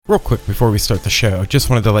Real quick before we start the show, just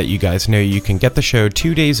wanted to let you guys know you can get the show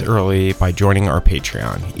 2 days early by joining our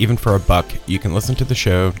Patreon. Even for $1, you can listen to the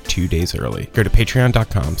show 2 days early. Go to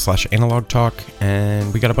patreon.com/analogtalk,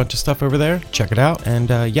 and we got a bunch of stuff over there. Check it out,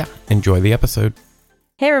 and enjoy the episode.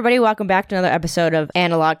 Hey everybody, welcome back to another episode of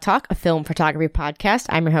Analog Talk, a film photography podcast.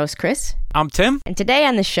 I'm your host, Chris. I'm Tim. And today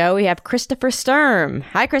on the show, we have Christopher Sturm.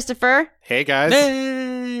 Hi, Christopher. Hey, guys.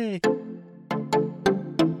 Hey!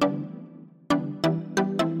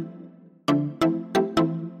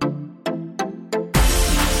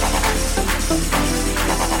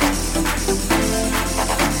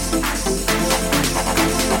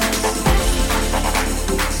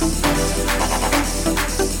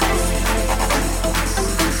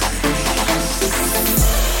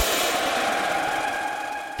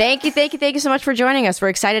 Thank you so much for joining us. We're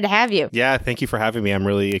excited to have you. Yeah, thank you for having me. I'm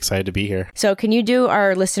really excited to be here. So can you do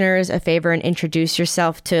our listeners a favor and introduce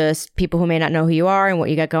yourself to people who may not know who you are and what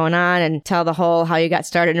you got going on, and tell the whole how you got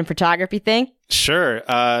started in photography thing? Sure.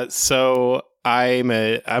 So I'm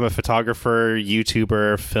a photographer,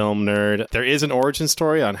 YouTuber, film nerd. There is an origin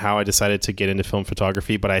story on how I decided to get into film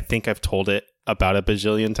photography, but I think I've told it about a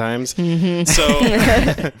bajillion times. Mm-hmm.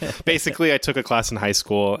 So basically, I took a class in high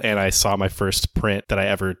school and I saw my first print that I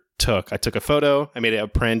ever took. I took a photo, I made it a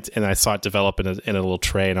print, and I saw it develop in a little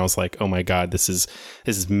tray, and I was like, oh my God, this is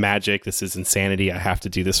magic. This is insanity. I have to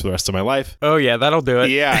do this for the rest of my life. Oh yeah, that'll do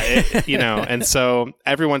it. Yeah, and so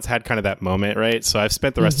everyone's had kind of that moment, right? So I've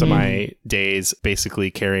spent the rest of my days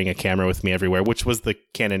basically carrying a camera with me everywhere, which was the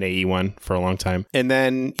Canon AE1 for a long time. And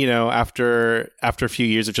then, after a few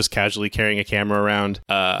years of just casually carrying a camera around,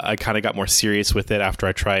 I kind of got more serious with it after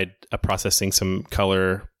I tried processing some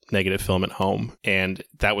color negative film at home, and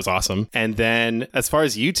that was awesome. And then as far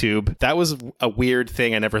as YouTube, that was a weird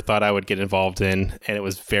thing I never thought I would get involved in, and it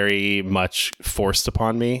was very much forced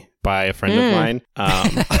upon me by a friend of mine.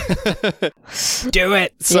 Do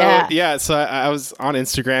it. So I was on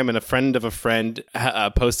Instagram, and a friend of a friend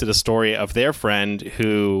posted a story of their friend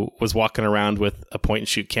who was walking around with a point and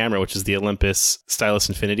shoot camera, which is the Olympus Stylus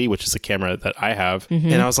Infinity, which is a camera that I have.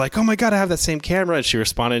 And I was like, oh my God, I have that same camera. And she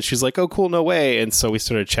responded, she's like, oh cool, no way. And so we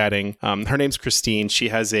started chatting. Her name's Christine. She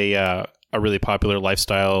has a really popular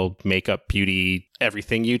lifestyle, makeup, beauty,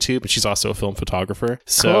 everything YouTube. And she's also a film photographer.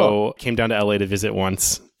 So came down to LA to visit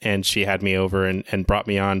once. And she had me over and brought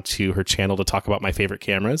me on to her channel to talk about my favorite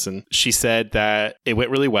cameras. And she said that it went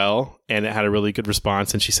really well and it had a really good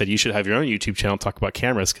response. And she said, you should have your own YouTube channel talk about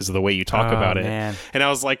cameras because of the way you talk about it. Man. And I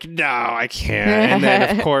was like, no, I can't. And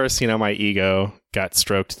then, of course, my ego got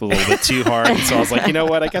stroked a little bit too hard. And so I was like, you know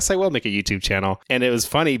what? I guess I will make a YouTube channel. And it was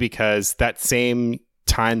funny because that same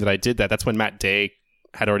time that I did that, that's when Matt Day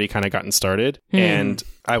had already kind of gotten started. And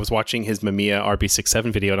I was watching his Mamiya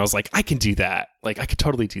RB67 video and I was like, I can do that. Like, I could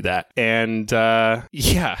totally do that. And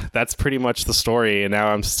that's pretty much the story. And now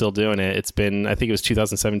I'm still doing it. It's been, I think it was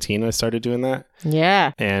 2017 I started doing that.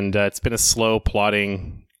 Yeah. And it's been a slow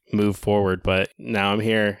plodding move forward, but now I'm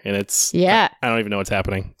here and it's, I don't even know what's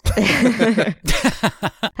happening.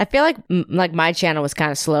 I feel like my channel was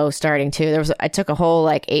kind of slow starting too. I took a whole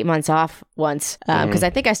 8 months off once because I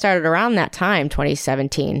think I started around that time,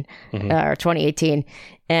 2017 or 2018.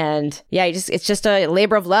 And it's just a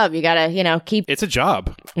labor of love. You gotta, keep. It's a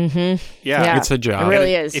job. Mm-hmm. Yeah, it's a job. It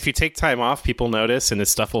really is. If you take time off, people notice, and this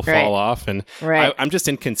stuff will fall off. And I'm just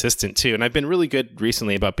inconsistent too. And I've been really good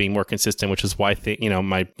recently about being more consistent, which is why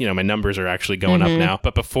my numbers are actually going up now.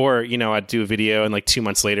 But before, I'd do a video, and 2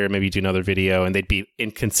 months later, maybe do another video, and they'd be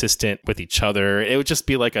inconsistent with each other. It would just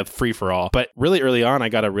be like a free for all. But really early on, I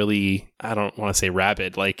got a really, I don't want to say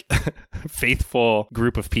rabid, faithful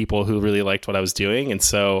group of people who really liked what I was doing, and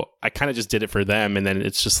so I kind of just did it for them, and then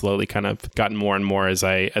it's just slowly kind of gotten more and more as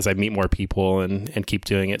I meet more people and keep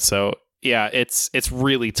doing it. So yeah, it's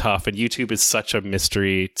really tough, and YouTube is such a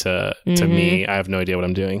mystery to me. I have no idea what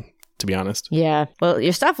I'm doing, to be honest. Yeah. Well,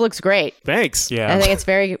 your stuff looks great. Thanks. Yeah. I think it's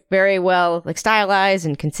very, very well stylized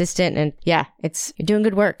and consistent, and you're doing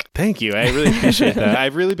good work. Thank you. I really appreciate that.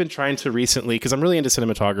 I've really been trying to recently, because I'm really into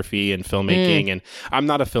cinematography and filmmaking, and I'm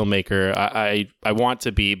not a filmmaker. I want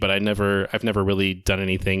to be, but I've never really done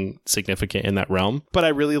anything significant in that realm. But I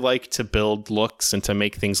really like to build looks and to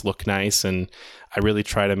make things look nice, and I really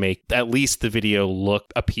try to make at least the video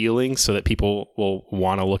look appealing so that people will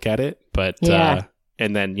want to look at it. But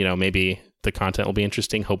and then, maybe the content will be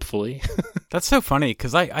interesting, hopefully. That's so funny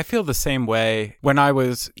because I feel the same way when I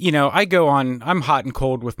was, I'm hot and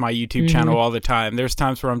cold with my YouTube channel all the time. There's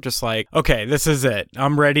times where I'm just like, okay, this is it.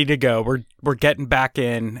 I'm ready to go. We're getting back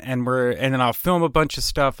in and then I'll film a bunch of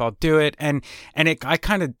stuff. I'll do it. And I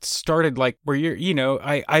kind of started like where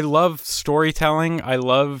I love storytelling. I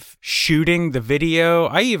love shooting the video.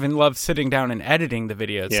 I even love sitting down and editing the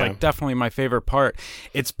video. It's like definitely my favorite part.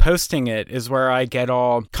 It's posting it is where I get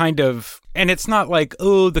all kind of, and it's not like,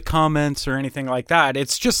 oh, the comments or anything like that.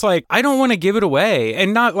 It's just like, I don't want to give it away.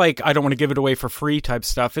 And not like, I don't want to give it away for free type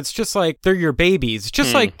stuff. It's just like, they're your babies.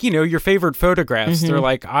 Just like, your favorite photographs. They're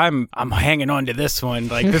like, I'm hanging on to this one.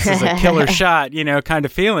 Like, this is a killer shot, kind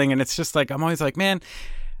of feeling. And it's just like, I'm always like, man,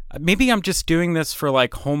 maybe I'm just doing this for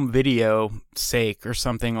like home video sake or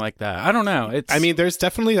something like that. I don't know. There's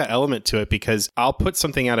definitely that element to it because I'll put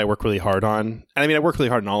something out I work really hard on. And I work really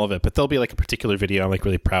hard on all of it, but there'll be like a particular video I'm like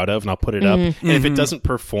really proud of and I'll put it up. And if it doesn't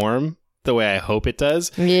perform the way I hope it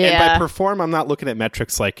does. Yeah. And by perform, I'm not looking at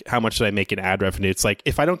metrics like how much did I make in ad revenue. It's like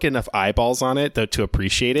if I don't get enough eyeballs on it though to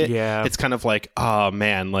appreciate it, it's kind of like, oh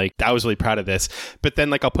man, like I was really proud of this. But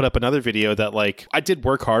then like I'll put up another video that like I did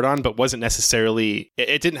work hard on, but wasn't necessarily,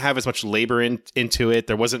 it didn't have as much labor into it.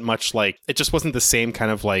 There wasn't much like, it just wasn't the same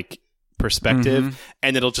kind of like perspective,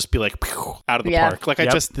 and it'll just be like out of the park. Like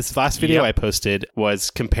this last video I posted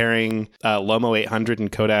was comparing Lomo 800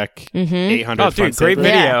 and Kodak 800. Oh, dude, great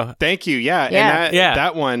video. Thank you. And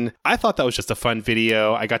that one, I thought that was just a fun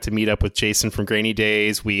video. I got to meet up with Jason from Grainy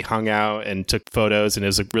Days. We hung out and took photos, and it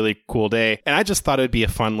was a really cool day. And I just thought it'd be a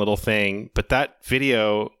fun little thing. But that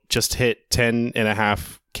video just hit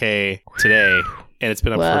 10.5K today, and it's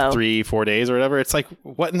been up for 3-4 days or whatever. It's like,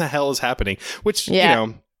 what in the hell is happening? Which,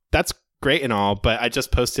 that's great and all, but I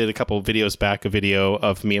just posted a couple of videos back, a video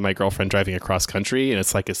of me and my girlfriend driving across country, and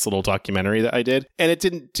it's like this little documentary that I did, and it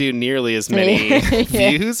didn't do nearly as many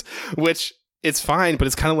views, which it's fine, but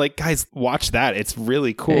it's kind of like, guys, watch that. It's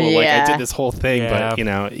really cool. Like I did this whole thing, but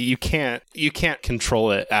you can't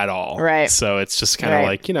control it at all. Right. So it's just kind of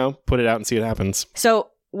like, put it out and see what happens. So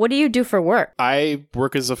what do you do for work? I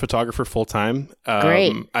work as a photographer full time.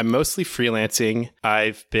 Great. I'm mostly freelancing.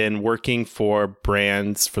 I've been working for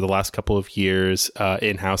brands for the last couple of years,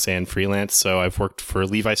 in-house and freelance. So I've worked for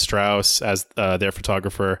Levi Strauss as their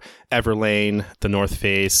photographer, Everlane, The North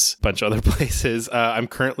Face, a bunch of other places. I'm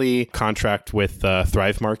currently contract with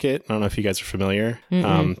Thrive Market. I don't know if you guys are familiar.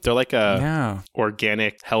 They're like a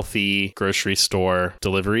organic, healthy grocery store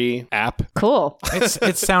delivery app. Cool.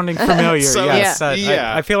 It's sounding familiar. So,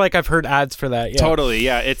 I feel like I've heard ads for that. Yeah. Totally.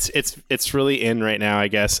 Yeah. It's really in right now, I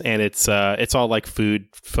guess. And it's all like food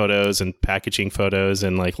photos and packaging photos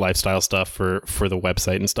and like lifestyle stuff for the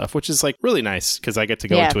website and stuff, which is like really nice because I get to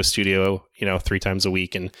go into a studio, 3 times a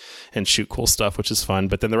week and shoot cool stuff, which is fun.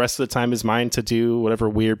 But then the rest of the time is mine to do whatever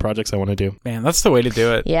weird projects I want to do. Man, that's the way to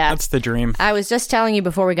do it. Yeah. That's the dream. I was just telling you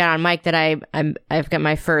before we got on mic that I've got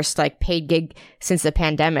my first like paid gig since the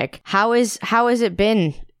pandemic. How has it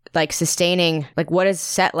been like sustaining, like what is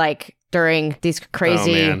set like during these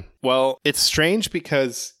crazy... Oh, man. Well, it's strange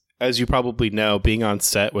because as you probably know, being on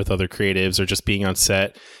set with other creatives or just being on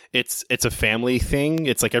set, it's a family thing.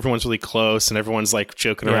 It's like everyone's really close and everyone's like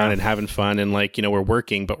joking around and having fun and like, we're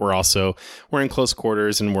working, but we're in close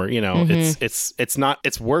quarters and we're,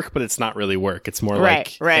 it's work, but it's not really work. It's more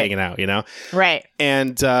like hanging out, Right.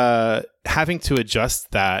 And having to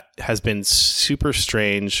adjust that has been super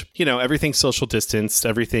strange. Everything's social distanced.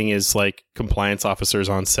 Everything is like compliance officers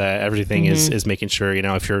on set. Everything is making sure,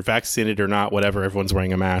 if you're vaccinated or not, whatever, everyone's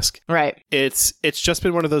wearing a mask. Right. It's just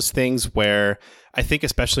been one of those things where I think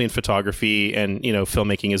especially in photography and,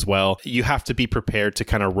 filmmaking as well, you have to be prepared to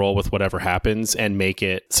kind of roll with whatever happens and make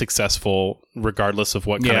it successful regardless of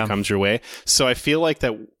what kind of comes your way. So I feel like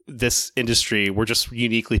that this industry, we're just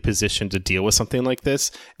uniquely positioned to deal with something like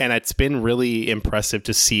this. And it's been really impressive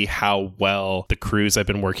to see how well the crews I've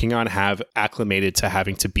been working on have acclimated to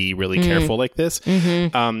having to be really careful like this.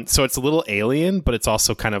 So it's a little alien, but it's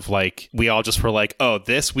also kind of like, we all just were like, oh,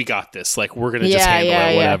 we got this. Like, we're going to just handle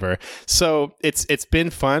it, whatever. So it's been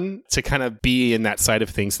fun to kind of be in that side of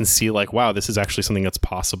things and see like, wow, this is actually something that's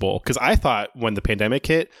possible. Because I thought when the pandemic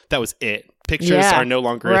hit, that was it. Pictures are no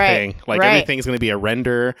longer a thing. Like everything's going to be a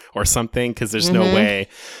render or something because there's no way.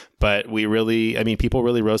 But people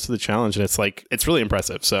really rose to the challenge, and it's really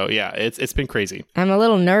impressive. So yeah, it's been crazy. I'm a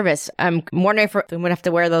little nervous. I'm wondering if I'm going to have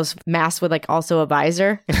to wear those masks with like also a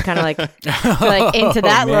visor. It's kind of like, into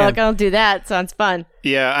that look. I don't do that. Sounds fun.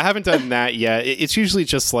 Yeah, I haven't done that yet. It's usually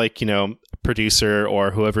just like, producer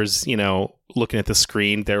or whoever's, looking at the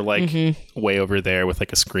screen, they're like way over there with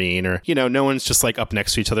like a screen, or no one's just like up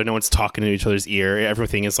next to each other, no one's talking to each other's ear,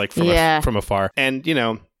 everything is like from afar, and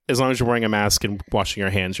as long as you're wearing a mask and washing your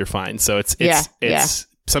hands, you're fine. So it's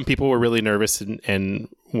some people were really nervous and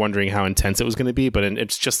wondering how intense it was going to be, but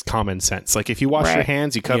it's just common sense. Like if you wash your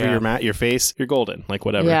hands, you cover your face, you're golden, like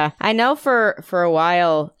whatever. Yeah, I know for a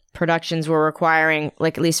while productions were requiring,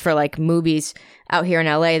 like at least for like movies out here in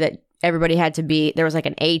LA, that everybody had to be, there was like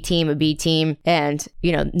an A team, a B team, and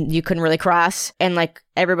you couldn't really cross, and like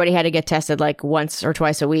everybody had to get tested like once or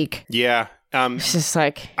twice a week. Yeah. It's just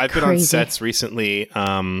like I've been on sets recently.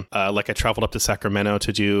 Like I traveled up to Sacramento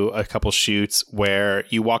to do a couple shoots where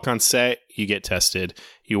you walk on set, you get tested.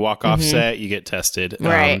 You walk off set, you get tested.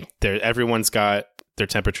 Right. Everyone's got their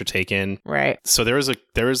temperature taken. Right. So there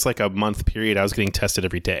was like a month period I was getting tested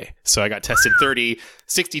every day. So I got tested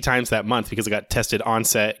 60 times that month because I got tested on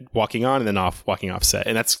set, walking on, and then walking off set.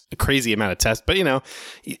 And that's a crazy amount of tests. But,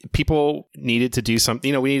 people needed to do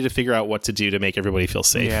something. We needed to figure out what to do to make everybody feel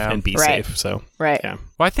safe and be safe. So, yeah.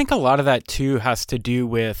 Well, I think a lot of that, too, has to do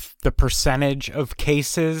with the percentage of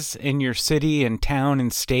cases in your city and town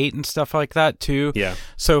and state and stuff like that, too. Yeah.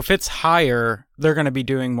 So if it's higher, they're going to be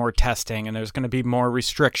doing more testing, and there's going to be more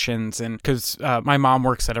restrictions. And because my mom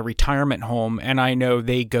works at a retirement home, and I know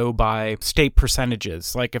they go by state percentages.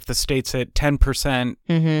 Like if the state's at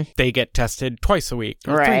 10%, they get tested twice a week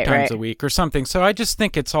or 3 times a week or something. So I just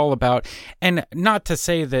think it's all about, and not to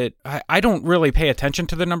say that I don't really pay attention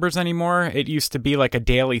to the numbers anymore. It used to be like a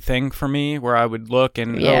daily thing for me where I would look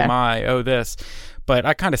and, this. But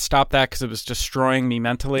I kind of stopped that because it was destroying me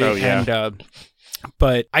mentally. Oh, yeah. And,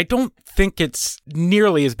 but I don't think it's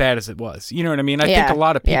nearly as bad as it was. You know what I mean? I think a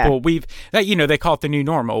lot of people they call it the new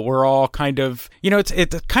normal. We're all kind of,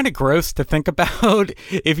 it's kind of gross to think about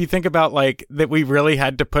if you think about like that we really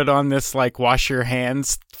had to put on this like wash your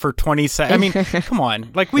hands for 20 seconds. I mean, come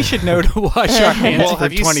on. Like we should know to wash our hands for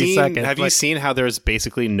 20 seconds. Have you seen how there's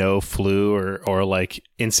basically no flu or like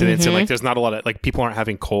incidents and like there's not a lot of like people aren't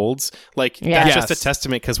having colds? Like that's just a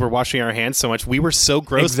testament because we're washing our hands so much. We were so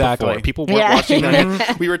gross before. People weren't washing their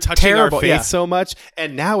hands. We were touching our face so much,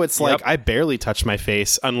 and now it's like I barely touch my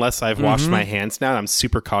face unless I've washed my hands now, and I'm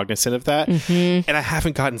super cognizant of that, and I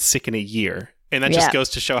haven't gotten sick in a year. And that just goes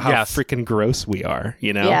to show how freaking gross we are,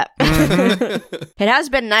 Yeah. It has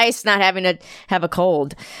been nice not having to have a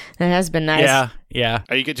cold. It has been nice. Yeah.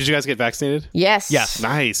 Did you guys get vaccinated? Yes.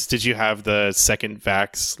 Nice. Did you have the second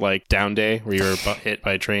vax like down day where you were hit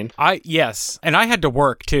by a train? Yes. And I had to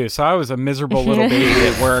work too. So I was a miserable little baby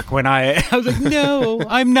at work when I was like, no,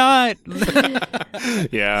 I'm not.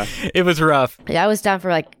 Yeah. It was rough. Yeah, I was down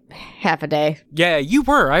for like half a day. Yeah, you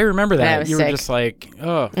were. I remember that. You sick. were just like,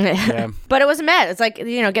 oh. Yeah. But it wasn't bad. It's like,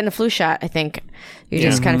 getting the flu shot, I think. You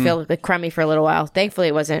just kind of feel like crummy for a little while. Thankfully,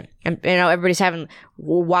 it wasn't. And, everybody's having a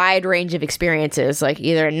wide range of experiences, like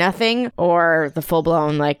either nothing or the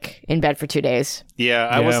full-blown, like, in bed for 2 days. Yeah,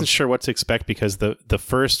 I wasn't sure what to expect because the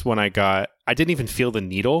first one I got, I didn't even feel the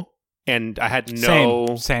needle. And I had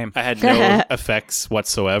Same. I had no effects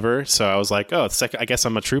whatsoever. So I was like, I guess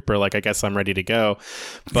I'm a trooper. Like, I guess I'm ready to go.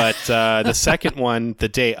 But the second one, the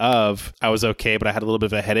day of, I was okay, but I had a little bit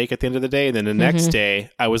of a headache at the end of the day. And then the next day,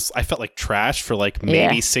 I felt like trash for like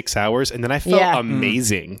maybe 6 hours. And then I felt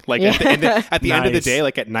amazing. Like at the end of the day,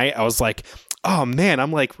 like at night, I was like, oh man,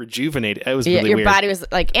 I'm like rejuvenated. It was really weird. Your body was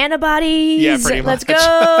like, antibodies. Yeah, pretty much. Let's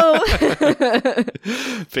go.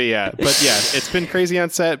 But yeah, it's been crazy on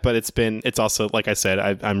set, but it's also, like I said,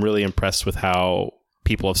 I'm really impressed with how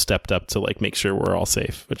people have stepped up to like make sure we're all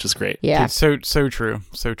safe, which is great. Yeah. It's so true.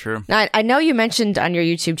 So true. Now, I know you mentioned on your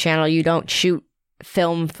YouTube channel, you don't shoot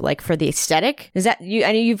film like for the aesthetic. Is that you?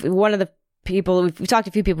 I know you've one of the people we've talked to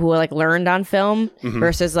a few people who like learned on film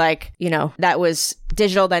versus like that was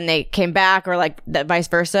digital, then they came back, or like that vice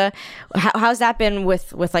versa. How's that been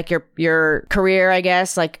with like your career, I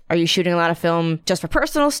guess? Like, are you shooting a lot of film just for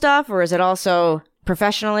personal stuff, or is it also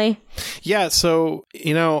professionally? Yeah, so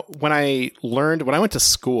when I went to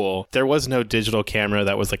school, there was no digital camera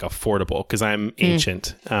that was like affordable because I'm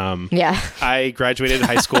ancient. I graduated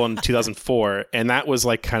high school in 2004, and that was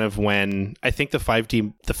like kind of when I think the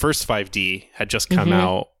first 5D had just come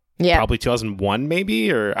out. Yeah. Probably 2001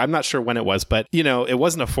 maybe, or I'm not sure when it was, but it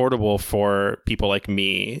wasn't affordable for people like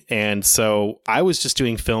me. And so I was just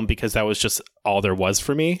doing film because that was just all there was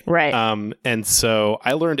for me. Right. And so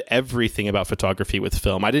I learned everything about photography with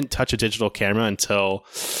film. I didn't touch a digital camera until,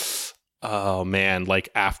 like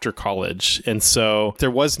after college. And so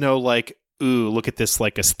there was no like ooh, look at this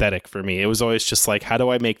like aesthetic for me. It was always just like, how do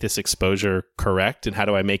I make this exposure correct? And how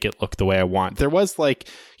do I make it look the way I want? There was like,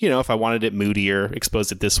 you know, if I wanted it moodier,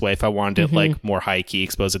 expose it this way. If I wanted it like more high key,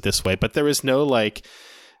 expose it this way. But there's no like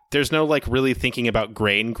really thinking about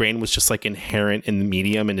grain. Grain was just like inherent in the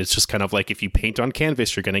medium. And it's just kind of like, if you paint on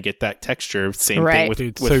canvas, you're going to get that texture. Same thing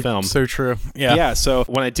with film. So true. Yeah. Yeah. So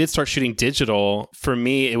when I did start shooting digital, for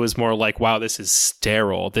me, it was more like, wow, this is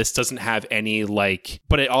sterile. This doesn't have any like,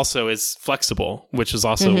 but it also is flexible, which is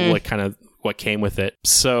also like kind of what came with it.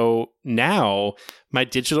 So now my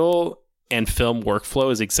digital and film workflow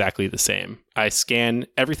is exactly the same. I scan,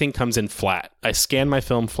 everything comes in flat. I scan my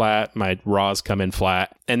film flat, my RAWs come in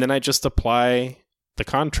flat, and then I just apply the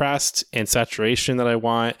contrast and saturation that I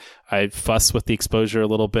want. I fuss with the exposure a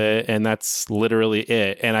little bit, and that's literally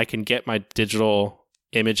it. And I can get my digital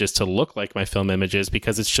images to look like my film images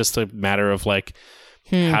because it's just a matter of like,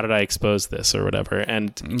 how did I expose this or whatever?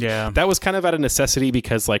 And that was kind of out of necessity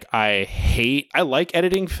because like I like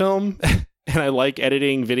editing film and I like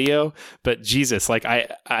editing video, but Jesus, like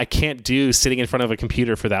I can't do sitting in front of a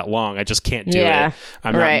computer for that long. I just can't do it.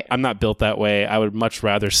 I'm not built that way. I would much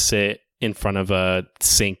rather sit in front of a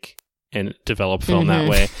sink and develop film that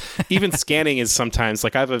way. Even scanning is sometimes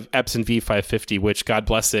like I have a Epson V550, which God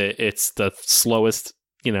bless it, it's the slowest,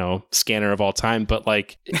 you know, scanner of all time. But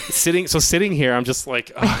like sitting here, I'm just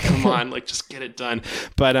like, oh, come on, like just get it done.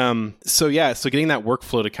 But so getting that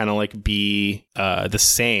workflow to kind of like be the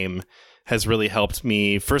same has really helped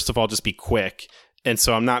me, first of all, just be quick. And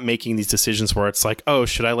so I'm not making these decisions where it's like, oh,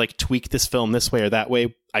 should I like tweak this film this way or that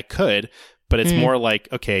way? I could, but it's more like,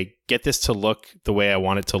 okay, get this to look the way I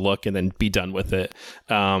want it to look and then be done with it.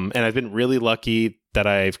 And I've been really lucky that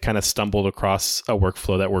I've kind of stumbled across a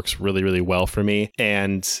workflow that works really, really well for me.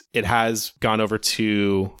 And it has gone over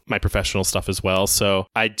to my professional stuff as well. So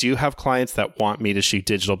I do have clients that want me to shoot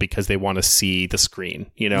digital because they want to see the screen.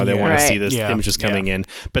 You know, they want to see the images coming in.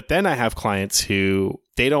 But then I have clients who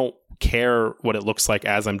they don't care what it looks like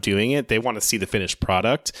as I'm doing it. They want to see the finished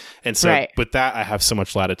product. And so with that, I have so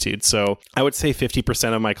much latitude. So I would say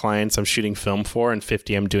 50% of my clients I'm shooting film for and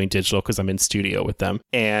 50 I'm doing digital because I'm in studio with them.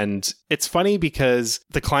 And it's funny because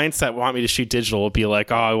the clients that want me to shoot digital will be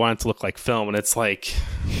like, oh, I want it to look like film. And it's like,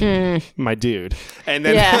 my dude. And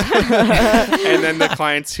then, and then the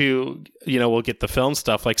clients who, you know, will get the film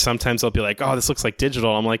stuff. Like sometimes they'll be like, oh, this looks like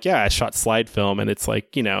digital. I'm like, yeah, I shot slide film. And it's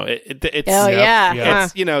like, you know, it's,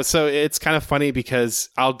 it's, you know, so it's kind of funny because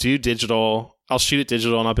I'll do digital, I'll shoot it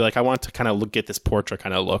digital and I'll be like, I want to kind of get this portrait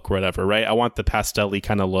kind of look or whatever, right? I want the pastel-y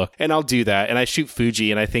kind of look. And I'll do that. And I shoot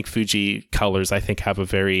Fuji, and I think Fuji colors, I think, have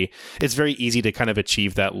it's very easy to kind of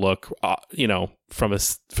achieve that look, you know, from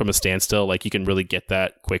a standstill. Like you can really get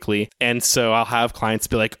that quickly. And so I'll have clients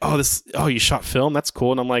be like, oh, you shot film? That's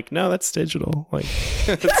cool. And I'm like, no, that's digital. Like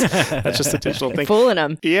that's just a digital thing. Fooling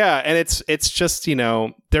them. Yeah. And it's just, you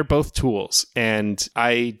know, they're both tools. And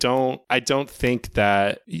I don't think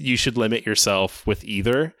that you should limit yourself with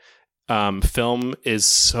either. Film is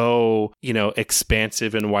so, you know,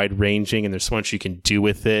 expansive and wide ranging, and there's so much you can do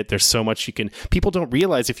with it. There's so much people don't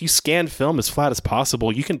realize if you scan film as flat as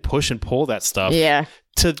possible, you can push and pull that stuff.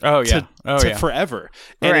 To forever.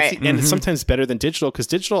 And it's sometimes better than digital because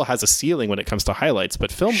digital has a ceiling when it comes to highlights,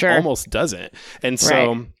 but film almost doesn't. And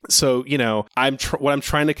so you know, what I'm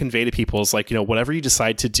trying to convey to people is like, you know, whatever you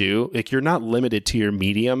decide to do, like you're not limited to your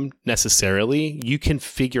medium necessarily. You can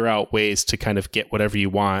figure out ways to kind of get whatever you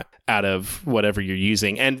want out of whatever you're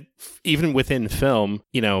using. And even within film,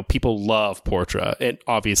 you know, people love Portra, and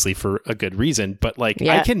obviously for a good reason, but like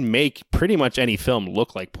I can make pretty much any film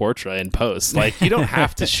look like Portra in post. Like you don't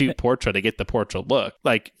have to shoot Portra to get the Portra look.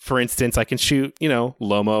 Like for instance, I can shoot, you know,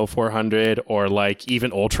 Lomo 400 or like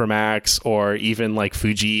even Ultramax or even like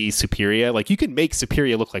Fuji Superia. Like you can make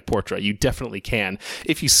Superia look like Portra. You definitely can.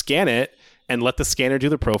 If you scan it and let the scanner do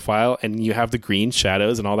the profile and you have the green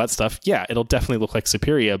shadows and all that stuff, yeah, it'll definitely look like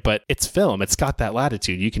Superia, but it's film. It's got that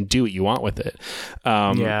latitude. You can do what you want with it.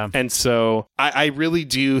 And so I really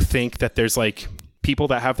do think that there's like people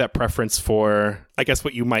that have that preference for, I guess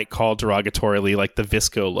what you might call derogatorily, like the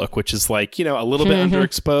visco look, which is like, you know, a little bit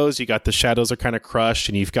underexposed. You got the shadows are kind of crushed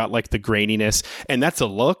and you've got like the graininess, and that's a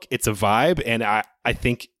look. It's a vibe. And I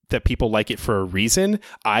think that people like it for a reason.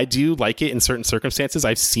 I do like it in certain circumstances.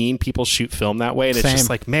 I've seen people shoot film that way, and it's just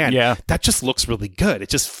like, man, that just looks really good. It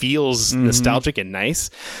just feels nostalgic and nice.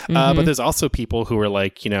 But there's also people who are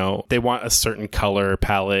like, you know, they want a certain color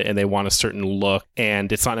palette and they want a certain look,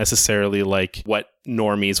 and it's not necessarily like what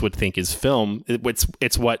normies would think is film.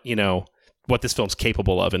 It's what, you know, what this film's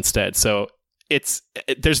capable of instead. So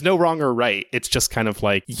there's no wrong or right. It's just kind of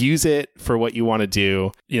like use it for what you want to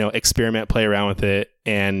do, you know, experiment, play around with it,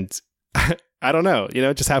 and I don't know,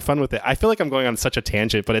 just have fun with it. I feel like I'm going on such a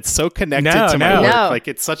tangent, but it's so connected to my work. No. Like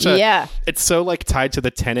it's such it's so like tied to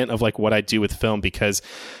the tenet of like what I do with film, because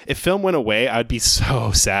if film went away, I'd be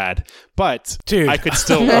so sad, but dude, I could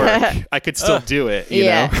still work. I could still do it, you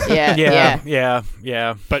know?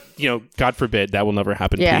 Yeah. But, God forbid that will never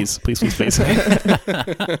happen. Please.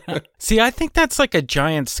 See, I think that's like a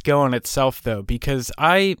giant skill in itself though, because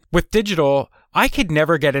with digital, I could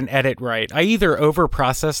never get an edit right. I either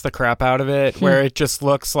over-process the crap out of it, where it just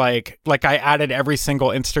looks like I added every single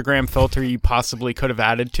Instagram filter you possibly could have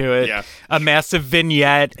added to it, a massive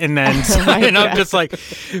vignette, and then and I'm just like,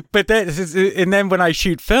 and then when I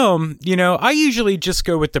shoot film, I usually just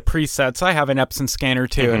go with the presets. I have an Epson scanner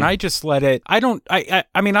too, and I just let it.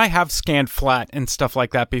 I mean, I have scanned flat and stuff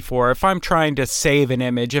like that before. If I'm trying to save an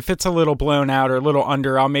image, if it's a little blown out or a little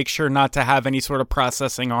under, I'll make sure not to have any sort of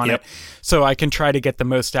processing on it, so I can try to get the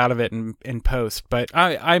most out of it in post. But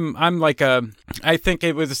I'm like I think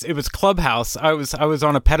it was Clubhouse. I was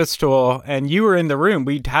on a pedestal and you were in the room.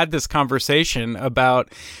 We'd had this conversation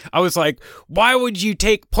about, I was like, why would you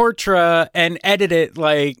take Portra and edit it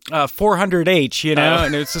like 400H,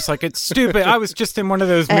 and it's just like, it's stupid. I was just in one of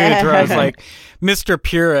those moods where I was like Mr.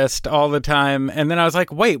 Purist all the time, and then I was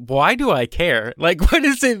like, wait, why do I care? Like, what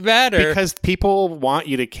does it matter? Because people want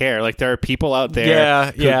you to care. Like, there are people out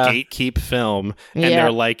there who gatekeep film, and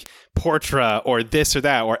they're like, Portra or this or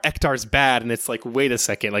that, or Ektar's bad, and it's like, wait a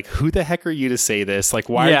second, like, who the heck are you to say this? Like,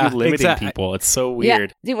 why are you limiting people? It's so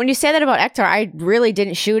weird. Yeah. When you say that about Ektar, I really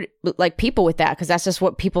didn't shoot like people with that, because that's just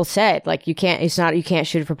what people said. Like, you can't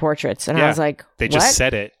shoot it for portraits, and I was like, they just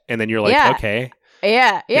said it, and then you're like, okay.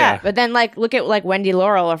 Yeah. But then like, look at like Wendy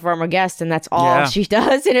Laurel, a former guest, and that's all she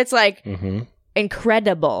does, and it's like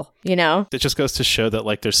incredible, It just goes to show that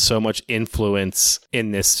like there's so much influence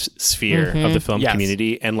in this sphere of the film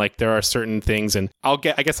community, and like there are certain things, and I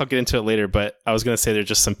guess I'll get into it later, but I was going to say there's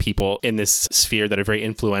just some people in this sphere that are very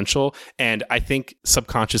influential, and I think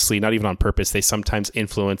subconsciously, not even on purpose, they sometimes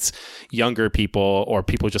influence younger people or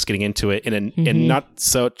people just getting into it in not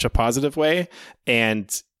such a positive way. And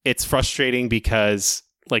it's frustrating because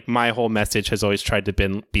like my whole message has always tried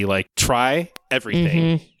to be like, try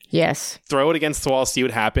everything. Yes. Throw it against the wall, see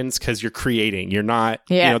what happens, because you're creating. You're not,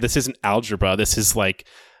 this isn't algebra. This is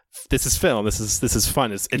film. This is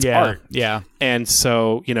fun. It's art. Yeah. And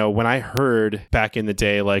so, when I heard back in the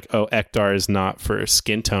day, like, oh, Ektar is not for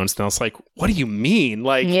skin tones, and I was like, what do you mean?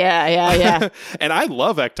 Like, yeah. And I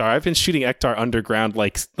love Ektar. I've been shooting Ektar underground,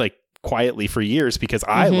 like quietly for years, because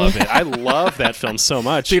I love it. I love that film so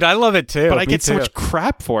much. Dude, I love it too. But I get so much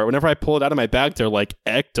crap for it. Whenever I pull it out of my bag, they're like,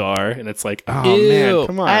 Ektar. And it's like, oh man,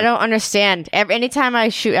 come on. I don't understand. Anytime I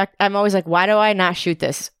shoot, I'm always like, why do I not shoot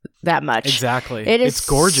this that much? Exactly. It's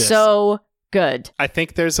gorgeous. So good. I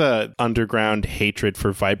think there's a underground hatred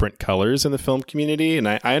for vibrant colors in the film community, and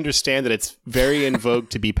I understand that it's very in vogue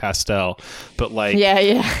to be pastel, but like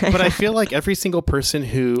but I feel like every single person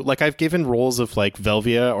who, like, I've given roles of like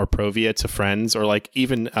Velvia or Provia to friends, or like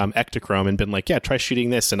even Ektachrome, and been like, yeah, try shooting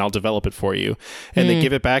this and I'll develop it for you, and they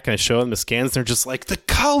give it back and I show them the scans, and they're just like, the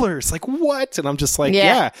colors, like what? And I'm just like,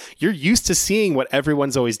 yeah, you're used to seeing what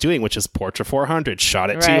everyone's always doing, which is Portra 400 shot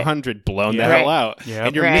at 200 blown the hell out,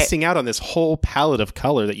 and you're missing out on this whole palette of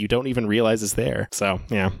color that you don't even realize is there. So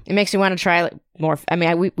it makes me want to try like more. I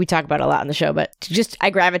mean, we talk about it a lot on the show, but I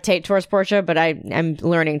gravitate towards Portra, but I'm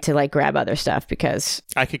learning to like grab other stuff, because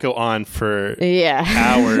I could go on for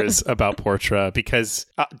hours about Portra, because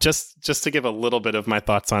just to give a little bit of my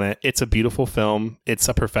thoughts on it, it's a beautiful film. It's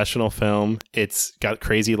a professional film. It's got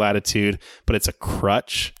crazy latitude, but it's a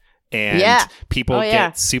crutch. And people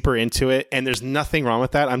get super into it, and there's nothing wrong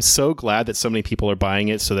with that. I'm so glad that so many people are buying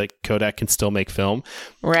it so that Kodak can still make film.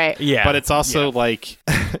 Right. Yeah. But it's also like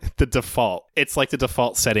the default. It's like the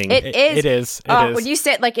default setting. It is. It is. When you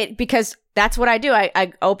say like it, because that's what I do.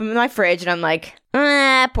 I open my fridge and I'm like,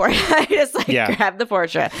 Portra. I just like grab the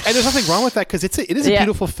Portra. And there's nothing wrong with that, because it is a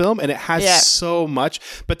beautiful film, and it has so much.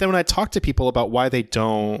 But then when I talk to people about why they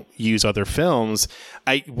don't use other films,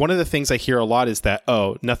 one of the things I hear a lot is that,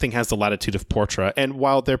 oh, nothing has the latitude of Portra. And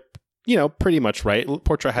while they're pretty much right,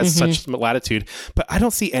 Portra has such latitude, but I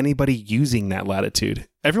don't see anybody using that latitude.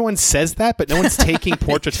 Everyone says that, but no one's taking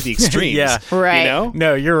Portra to the extremes. Right.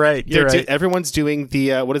 No, you're right. Everyone's doing the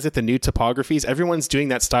the new topographies. Everyone's doing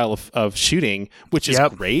that style of shooting, which is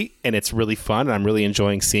great, and it's really fun, and I'm really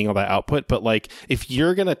enjoying seeing all that output. But like, if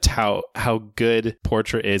you're gonna tout how good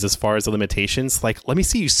Portra is as far as the limitations, like, let me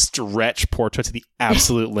see you stretch Portra to the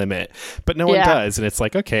absolute limit. But no one does, and it's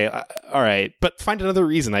like, okay, all right, but find another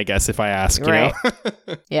reason, I guess, if I ask. You know?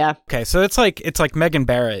 Yeah. Okay, so it's like Megan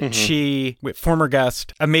Barrett. She, former guest.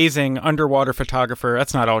 Dept, amazing underwater photographer.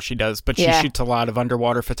 That's not all she does, but she shoots a lot of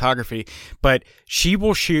underwater photography. But she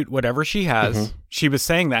will shoot whatever she has. She was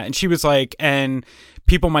saying that, and she was like, and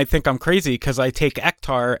people might think I'm crazy because I take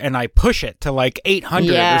Ektar and I push it to like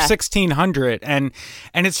 800 or 1600, and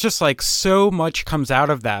it's just like so much comes out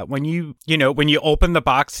of that when you open the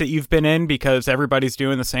box that you've been in, because everybody's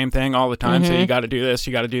doing the same thing all the time. So you got to do this,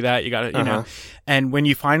 you got to do that, you got to, you know, and when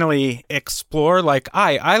you finally explore, like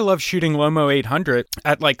I love shooting Lomo 800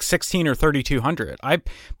 at like 16 or 3200. I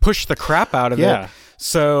push the crap out of it.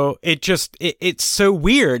 So it's so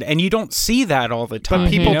weird, and you don't see that all the time. But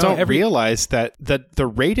people don't realize that the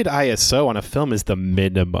rated ISO on a film is the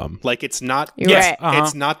minimum. Like it's not,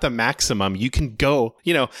 it's not the maximum. You can go,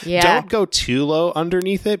 don't go too low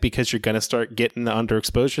underneath it, because you're going to start getting the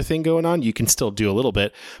underexposure thing going on. You can still do a little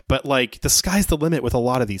bit, but like the sky's the limit with a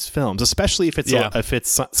lot of these films, especially if it's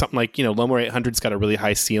something like, Lomo 800's got a really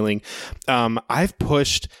high ceiling. I've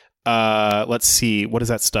pushed let's see, what is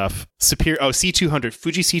that stuff? C200,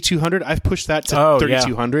 Fuji C200. I've pushed that to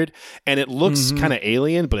 3200, and it looks kind of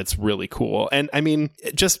alien, but it's really cool. And I mean,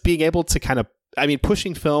 just being able to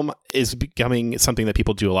pushing film is becoming something that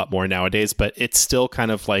people do a lot more nowadays, but it's still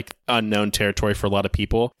kind of like unknown territory for a lot of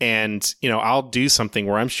people. And, I'll do something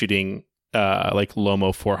where I'm shooting like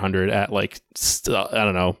Lomo 400 at like, I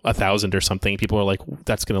don't know, 1,000 or something. People are like,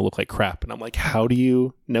 that's going to look like crap. And I'm like, how do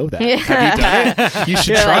you know that? Have you done it? You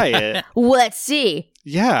should try it. Let's see.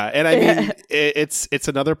 Yeah. And I mean, it's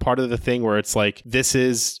another part of the thing where it's like, this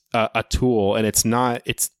is a tool, and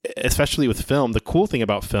it's especially with film. The cool thing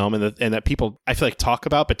about film and that people, I feel like, talk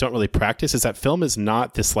about, but don't really practice, is that film is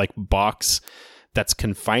not this like box that's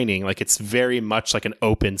confining. Like it's very much like an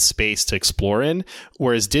open space to explore in,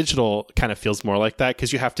 whereas digital kind of feels more like that,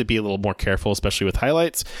 because you have to be a little more careful, especially with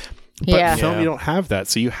highlights. But film, you don't have that.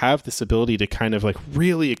 So you have this ability to kind of like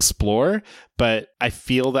really explore, but I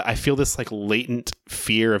feel this like latent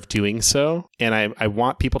fear of doing so. And I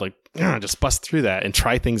want people to just bust through that and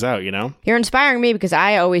try things out, You're inspiring me, because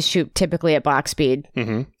I always shoot typically at box speed. I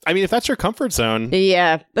mean, if that's your comfort zone.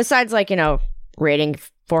 Yeah. Besides like, rating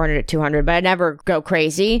 400 at 200, but I never go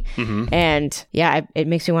crazy. And it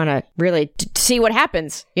makes me want to really see what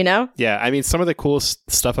happens, Yeah, I mean, some of the coolest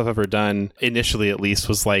stuff I've ever done, initially at least,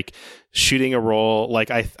 was like shooting a roll. Like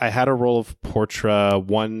I had a roll of Portra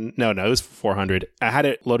it was 400. I had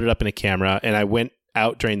it loaded up in a camera, and I went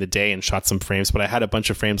out during the day and shot some frames, but I had a bunch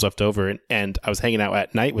of frames left over, and I was hanging out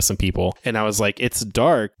at night with some people, and I was like, it's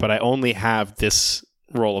dark, but I only have this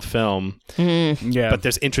roll of film, but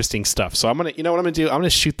there's interesting stuff. So I'm gonna, what I'm gonna do? I'm gonna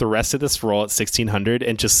shoot the rest of this roll at 1600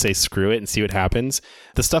 and just say screw it and see what happens.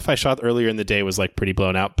 The stuff I shot earlier in the day was like pretty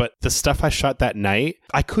blown out, but the stuff I shot that night,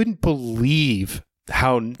 I couldn't believe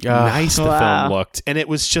how nice the film looked. And it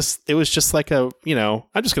was just like I'm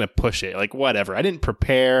just gonna push it, like whatever. I didn't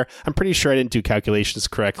prepare. I'm pretty sure I didn't do calculations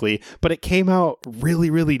correctly, but it came out really,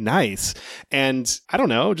 really nice. And I don't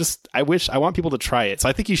know, I want people to try it. So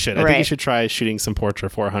I think you should. I think you should try shooting some Portra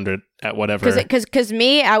 400 at whatever. Because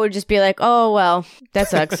me, I would just be like, oh well, that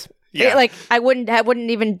sucks. Yeah. Like I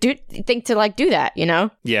wouldn't even think to like do that,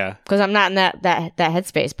 Yeah. Because I'm not in that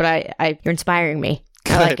headspace. But you're inspiring me.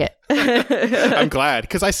 I like it. I'm glad,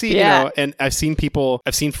 because I see, and I've seen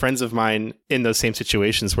friends of mine in those same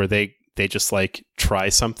situations where they just like try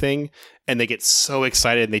something and they get so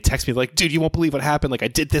excited and they text me like, dude, you won't believe what happened. Like I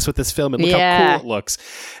did this with this film and look how cool it looks.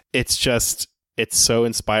 It's so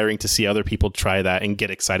inspiring to see other people try that and get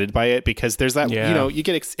excited by it, because there's that, you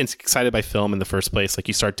get excited by film in the first place. Like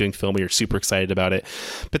you start doing film and you're super excited about it.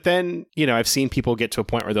 But then, I've seen people get to a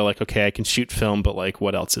point where they're like, okay, I can shoot film, but like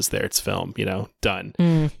what else is there? It's film, done.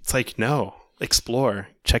 It's like, no, explore,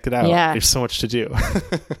 check it out. Yeah. There's so much to do.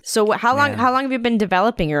 So how long have you been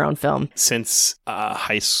developing your own film? Since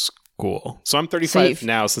high school. So I'm 35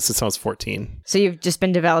 now, since I was 14. So you've just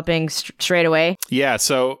been developing straight away? Yeah.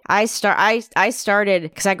 So I started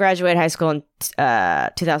because I graduated high school in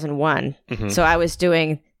 2001. So I was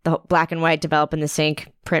doing the black and white, develop in the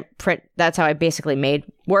sync, print. That's how I basically made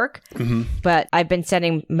work. But I've been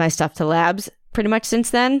sending my stuff to labs pretty much since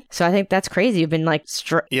then. So I think that's crazy. You've been like...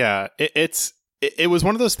 It was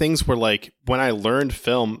one of those things where, like, when I learned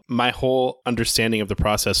film, my whole understanding of the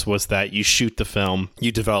process was that you shoot the film,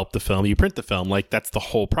 you develop the film, you print the film. Like, that's the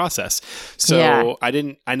whole process. So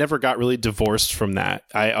I never got really divorced from that.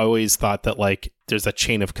 I always thought that, like, there's a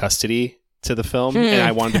chain of custody to the film, and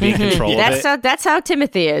I wanted to be in control of it. That's how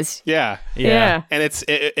Timothy is. Yeah. And it's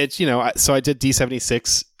so I did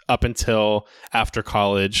D76 up until after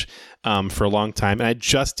college for a long time, and I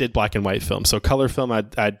just did black and white film. So color film,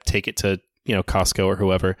 I'd take it to Costco or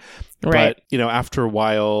whoever. Right. But, after a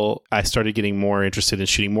while, I started getting more interested in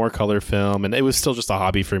shooting more color film, and it was still just a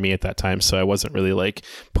hobby for me at that time, so I wasn't really like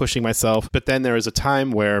pushing myself. But then there was a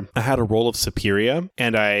time where I had a roll of Superior,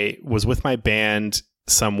 and I was with my band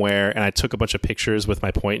somewhere, and I took a bunch of pictures with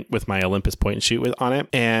my Olympus point and shoot on it,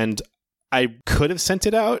 and I could have sent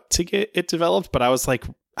it out to get it developed, but I was like,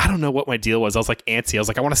 I don't know what my deal was. I was like antsy. I was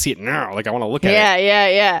like, I want to see it now. Like, I want to look at it.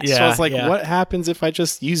 Yeah. So I was like, what happens if I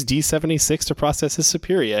just use D76 to process his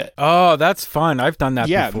Superior? Oh, that's fun. I've done that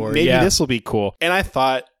before. Maybe this will be cool. And I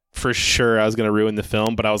thought for sure I was going to ruin the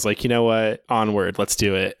film, but I was like, you know what? Onward, let's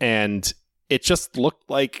do it. And it just looked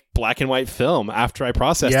like black and white film after I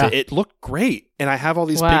processed it. It looked great. And I have all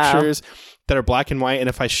these pictures that are black and white, and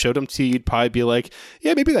if I showed them to you, you'd probably be like,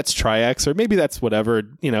 yeah, maybe that's Tri-X, or maybe that's whatever,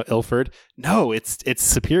 Ilford. No, it's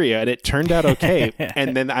Superior, and it turned out okay.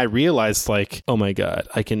 And then I realized, like, oh my God,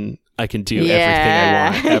 I can do everything I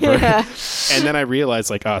want ever. And then I realized,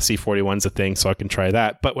 like, C41's a thing, so I can try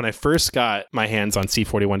that. But when I first got my hands on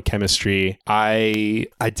C41 chemistry, I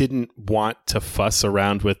didn't want to fuss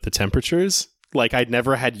around with the temperatures. Like, I'd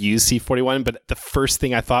never had used C41, but the first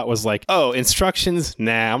thing I thought was like, oh, instructions?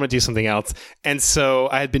 Nah, I'm going to do something else. And so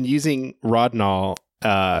I had been using Rodinal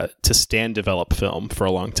to stand develop film for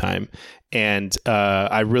a long time. And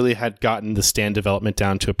I really had gotten the stand development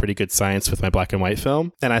down to a pretty good science with my black and white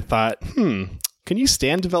film. And I thought, can you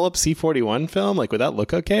stand develop C41 film? Like, would that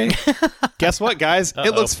look okay? Guess what, guys?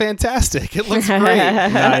 It looks fantastic. It looks great.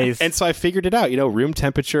 Nice. And so I figured it out, room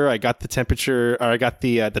temperature. I got the temperature, or I got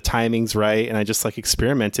the timings right. And I just like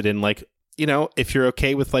experimented in like, if you're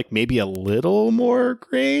okay with like maybe a little more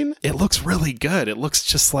grain, it looks really good. It looks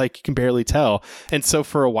just like you can barely tell. And so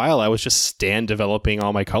for a while, I was just stand developing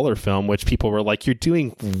all my color film, which people were like, you're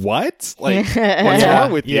doing what? Like, what's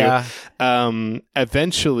wrong with you?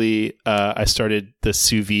 Eventually, I started the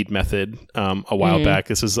sous vide method a while back.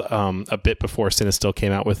 This was a bit before Cinestill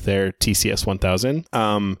came out with their TCS 1000.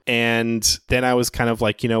 And then I was kind of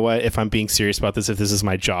like, you know what? If I'm being serious about this, if this is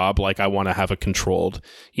my job, like I want to have a controlled,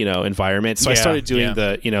 environment. So I started doing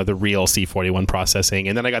the real C41 processing,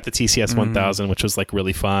 and then I got the TCS 1000, which was like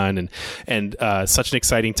really fun and such an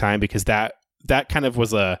exciting time, because that kind of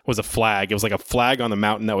was a flag. It was like a flag on the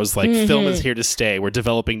mountain that was like, film is here to stay. We're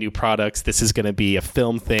developing new products. This is going to be a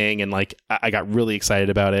film thing. And like, I got really excited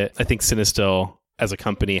about it. I think Cinestill as a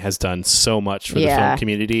company has done so much for the film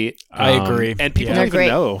community. I agree. And people don't even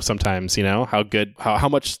know sometimes, how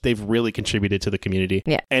much they've really contributed to the community.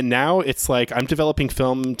 Yeah. And now it's like, I'm developing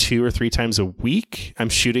film 2 or 3 times a week. I'm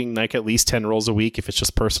shooting like at least 10 rolls a week if it's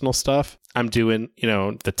just personal stuff. I'm doing,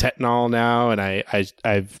 the Tetnol now, and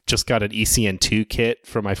I've just got an ECN2 kit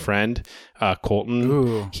for my friend, Colton.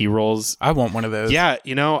 Ooh. He rolls. I want one of those. Yeah,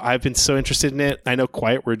 I've been so interested in it. I know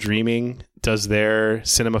Quiet We're Dreaming does their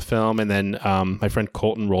cinema film, and then my friend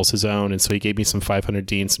Colton rolls his own, and so he gave me some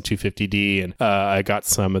 500D and some 250D, and I got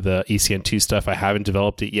some of the ECN2 stuff. I haven't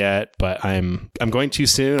developed it yet, but I'm going to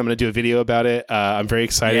soon. I'm going to do a video about it. I'm very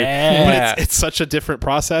excited. But it's such a different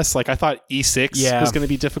process. Like, I thought E6 was going to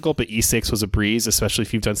be difficult, but E6 was a breeze, especially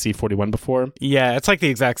if you've done C41 before. Yeah, it's like the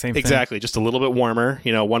exact same thing. Exactly, just a little bit warmer,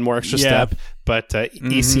 one more extra step. But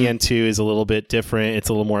ECN2 is a little bit different. It's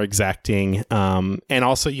a little more exacting. And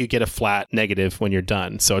also you get a flat negative when you're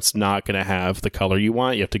done. So it's not going to have the color you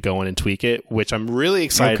want. You have to go in and tweak it, which I'm really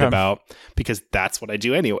excited about, because that's what I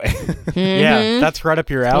do anyway. Yeah, that's right up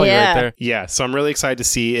your alley right there. Yeah, so I'm really excited to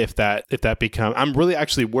see if that becomes... I'm really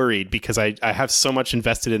actually worried, because I have so much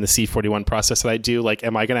invested in the C41 process that I do. Like,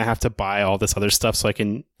 am I going to have to buy all this other stuff so I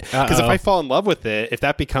can... Because if I fall in love with it, if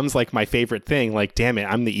that becomes like my favorite thing, like, damn it,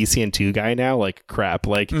 I'm the ECN2 guy now. Like, crap.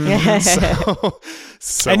 Like,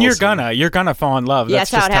 so and you're gonna fall in love.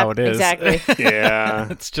 That's just how it is. Exactly. Yeah.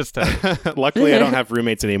 It's just luckily I don't have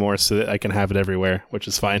roommates anymore, so that I can have it everywhere, which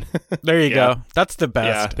is fine. There you go. That's the best.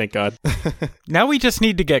 Yeah, thank God. Now we just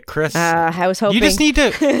need to get Chris. I was hoping you just need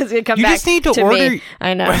to order me.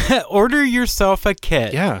 I know. Order yourself a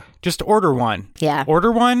kit. Yeah. Just order one. Yeah.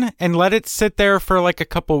 Order one and let it sit there for like a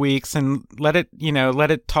couple weeks, and let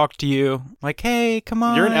it talk to you. Like, hey, come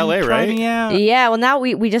on. You're in LA, try right? me out. Yeah. Well, now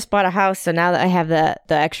we just bought a house, so now that I have the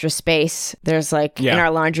extra space, there's like in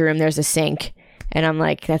our laundry room, there's a sink, and I'm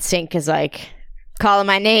like, that sink is like calling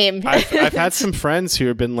my name. I've had some friends who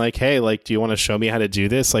have been like, hey, like, do you want to show me how to do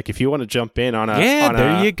this? Like, if you want to jump in on a workshop,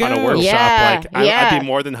 like I'd be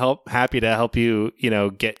more than happy to help you,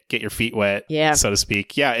 get your feet wet, so to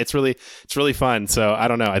speak. Yeah, it's really fun. So I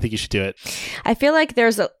don't know. I think you should do it. I feel like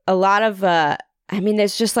there's a lot of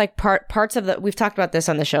there's just like parts of we've talked about this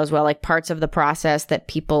on the show as well, like parts of the process that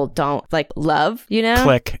people don't like love,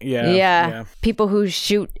 Click. Yeah. People who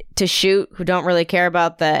shoot to shoot who don't really care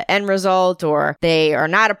about the end result, or they are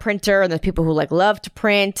not a printer, and the people who like love to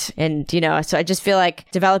print. And, you know, so I just feel like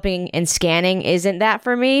developing and scanning isn't that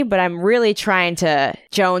for me, but I'm really trying to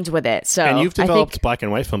Jones with it. So, and you've developed black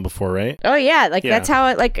and white film before, right? Oh yeah. Like that's how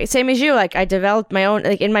it, like, same as you, like I developed my own,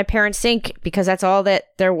 like in my parents' sink, because that's all that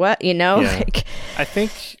there was, you know? Yeah. Like, I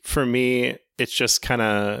think for me, it's just kind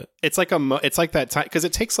of, it's like that time, because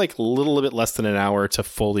it takes like a little bit less than an hour to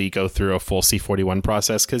fully go through a full C41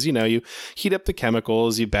 process. Because, you know, you heat up the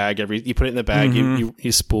chemicals, you put it in the bag,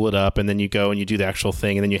 you spool it up, and then you go and you do the actual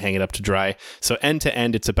thing, and then you hang it up to dry. So end to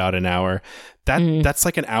end, it's about an hour. That's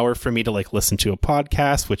like an hour for me to like listen to a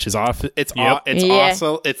podcast, which is off. It's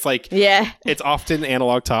also, it's like, it's often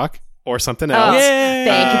analog talk or something else.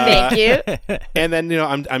 Thank you. And then, you know,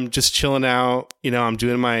 I'm just chilling out. You know, I'm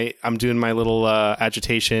doing my little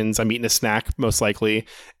agitations. I'm eating a snack most likely,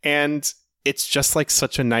 and it's just like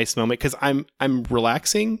such a nice moment because I'm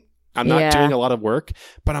relaxing. I'm not doing a lot of work,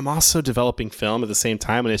 but I'm also developing film at the same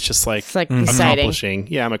time, and it's just like,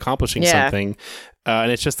 exciting. I'm accomplishing something.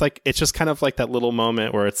 And it's just kind of like that little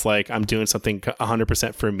moment where it's like I'm doing something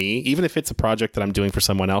 100% for me. Even if it's a project that I'm doing for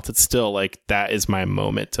someone else, it's still like that is my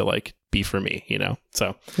moment to like be for me, you know?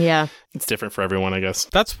 So yeah, it's different for everyone, I guess.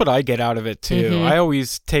 That's what I get out of it too. I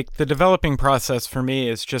always take the developing process for me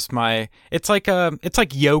is just it's like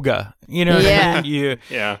yoga, you know?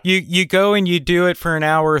 Yeah. You go and you do it for an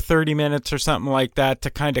hour, 30 minutes or something like that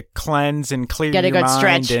to kind of cleanse and clear your mind.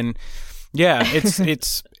 Stretch. And yeah,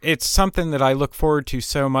 it's something that I look forward to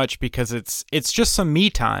so much because it's just some me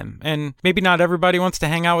time. And maybe not everybody wants to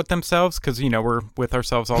hang out with themselves because, you know, we're with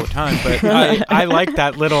ourselves all the time. But I like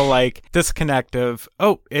that little like disconnect of,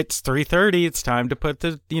 oh, it's 3:30. It's time to put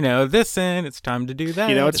this in. It's time to do that.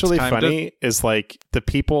 You know, what's really funny is like the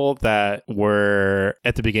people that were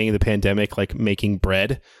at the beginning of the pandemic, like making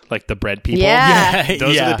bread, like the bread people. Yeah.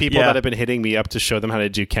 Those are the people that have been hitting me up to show them how to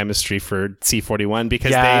do chemistry for C41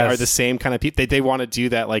 because they are the same kind of people. They want to do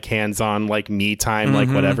that like hands-on, like me time, like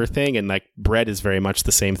whatever thing. And like bread is very much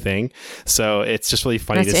the same thing. So it's just really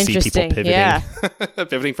funny to see people pivoting,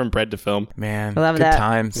 pivoting from bread to film. Man, I love good that.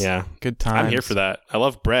 times. Yeah. Good times. I'm here for that. I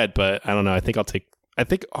love bread, but I don't know. I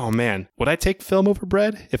think, oh man, would I take film over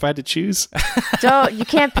bread if I had to choose? That's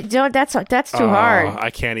too hard.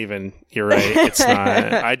 I can't even. You're right. It's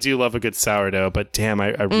not. I do love a good sourdough, but damn, I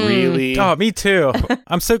really. Oh, me too.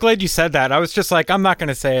 I'm so glad you said that. I was just like, I'm not going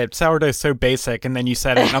to say it. Sourdough's so basic. And then you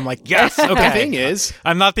said it, and I'm like, yes, okay. The thing is,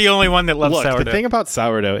 I'm not the only one that loves sourdough. The thing about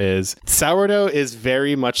sourdough is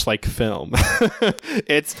very much like film.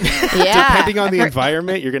 It's depending on the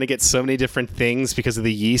environment, you're going to get so many different things because of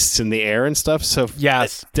the yeast and the air and stuff. So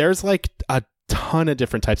yes, there's like a ton of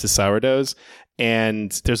different types of sourdoughs,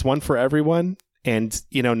 and there's one for everyone. And,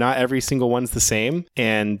 you know, not every single one's the same.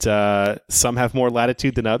 And some have more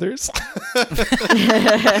latitude than others.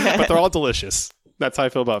 But they're all delicious. That's how I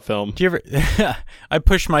feel about film. Do you ever? I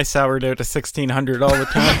push my sourdough to 1600 all the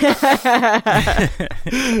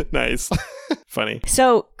time. Nice. Funny.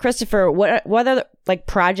 So, Christopher, what other like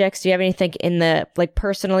projects do you have anything in the like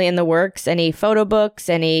personally in the works? Any photo books?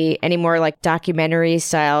 Any more like documentary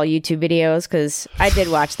style YouTube videos? Because I did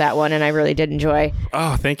watch that one and I really did enjoy.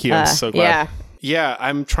 Oh, thank you. I'm so glad. Yeah. Yeah,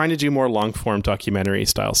 I'm trying to do more long-form documentary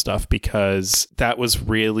style stuff because that was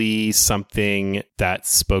really something that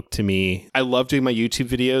spoke to me. I love doing my YouTube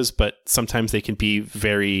videos, but sometimes they can be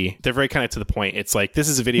they're very kind of to the point. It's like, this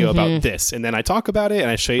is a video about this, and then I talk about it and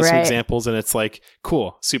I show you some examples, and it's like,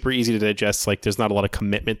 cool, super easy to digest. Like, there's not a lot of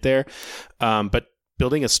commitment there. But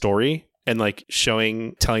building a story and like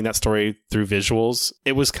telling that story through visuals,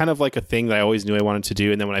 it was kind of like a thing that I always knew I wanted to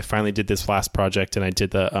do. And then when I finally did this last project and I did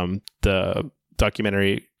the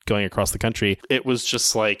documentary going across the country, it was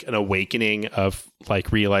just like an awakening of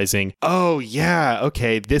like realizing, oh yeah,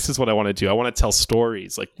 okay, this is what I want to do. I want to tell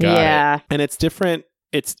stories. Like, got it. And it's different.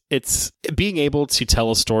 It's being able to tell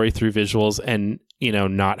a story through visuals and, you know,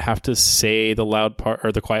 not have to say the loud part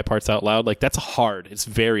or the quiet parts out loud. Like, that's hard. It's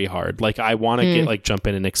very hard. Like, I want to jump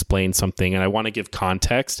in and explain something, and I want to give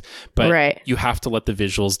context, but you have to let the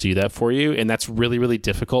visuals do that for you. And that's really, really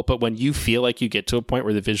difficult. But when you feel like you get to a point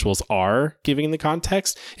where the visuals are giving the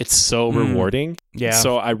context, it's so rewarding. Yeah.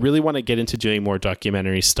 So I really want to get into doing more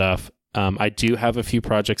documentary stuff. I do have a few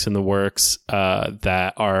projects in the works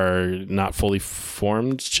that are not fully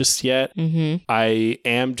formed just yet. I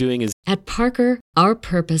am doing At Parker, our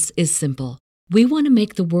purpose is simple. We want to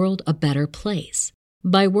make the world a better place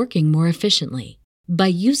by working more efficiently, by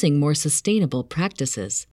using more sustainable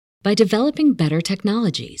practices, by developing better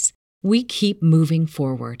technologies. We keep moving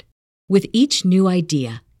forward. With each new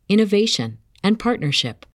idea, innovation, and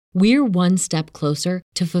partnership, We're one step closer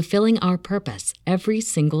to fulfilling our purpose every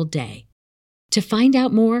single day. To find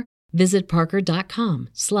out more, visit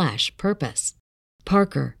parker.com/purpose.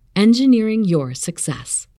 Parker, engineering your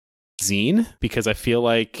success. Zine, because I feel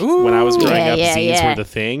like when I was growing up, zines were the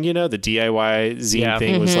thing, the DIY zine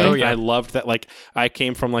thing was like, I loved that. Like, I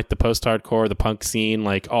came from like the post-hardcore, the punk scene,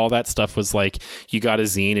 like all that stuff was like, you got a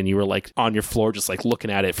zine and you were like on your floor just like looking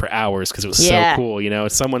at it for hours because it was so cool,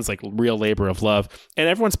 It's someone's like real labor of love. And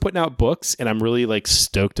everyone's putting out books, and I'm really like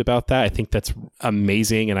stoked about that. I think that's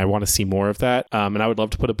amazing, and I want to see more of that. And I would love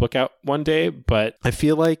to put a book out one day, but I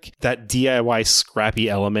feel like that DIY scrappy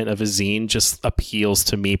element of a zine just appeals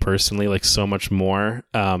to me personally like so much more.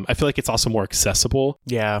 I feel like it's also more accessible.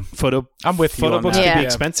 Yeah. I'm with you. Photo books can be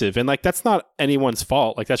expensive, and like that's not anyone's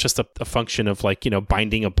fault. Like that's just a function of like,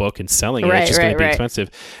 binding a book and selling it. It's just going to be expensive.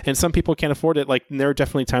 And some people can't afford it. Like there are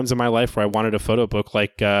definitely times in my life where I wanted a photo book.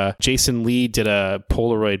 Like Jason Lee did a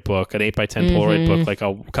Polaroid book, an 8x10 Polaroid book like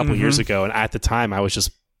a couple years ago. And at the time I was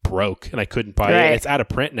just broke and I couldn't buy it. It's out of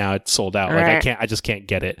print now. It's sold out. Like I just can't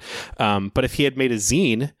get it. But if he had made a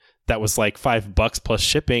zine that was like $5 plus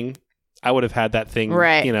shipping, I would have had that thing,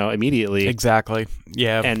 immediately. Exactly.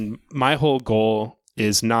 Yeah. And my whole goal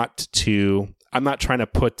is I'm not trying to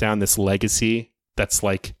put down this legacy that's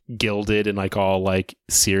like gilded and like all like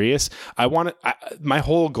serious. My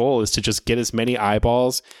whole goal is to just get as many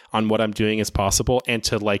eyeballs on what I'm doing as possible, and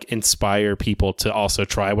to like inspire people to also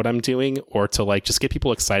try what I'm doing, or to like just get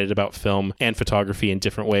people excited about film and photography in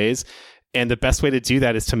different ways. And the best way to do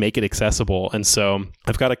that is to make it accessible. And so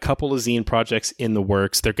I've got a couple of zine projects in the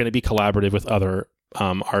works. They're going to be collaborative with other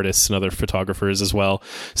artists and other photographers as well.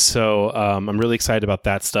 So I'm really excited about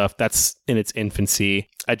that stuff. That's in its infancy.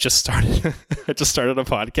 I just started a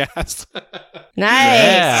podcast.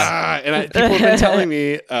 Nice. And people have been telling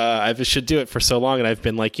me I should do it for so long. And I've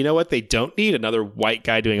been like, you know what? They don't need another white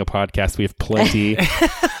guy doing a podcast. We have plenty.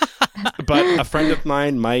 But a friend of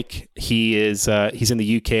mine, Mike, he's in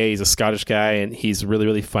the UK. He's a Scottish guy, and he's really,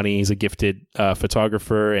 really funny. He's a gifted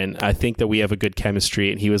photographer, and I think that we have a good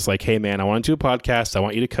chemistry. And he was like, hey, man, I want to do a podcast. I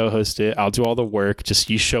want you to co-host it. I'll do all the work. Just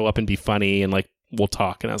you show up and be funny, and like we'll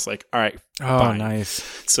talk. And I was like, all right, fine. Nice.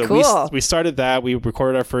 So cool. we started that. We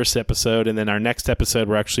recorded our first episode, and then our next episode,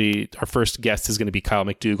 our first guest is going to be Kyle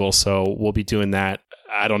McDougall. So we'll be doing that.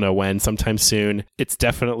 I don't know when, sometime soon. It's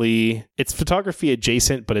photography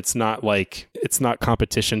adjacent, but it's not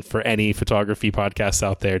competition for any photography podcasts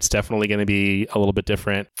out there. It's definitely going to be a little bit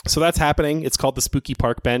different. So that's happening. It's called the Spooky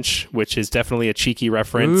Park Bench, which is definitely a cheeky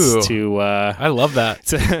reference to... I love that.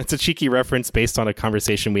 It's a cheeky reference based on a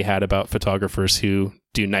conversation we had about photographers who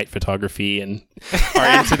do night photography and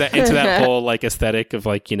are into that whole like aesthetic of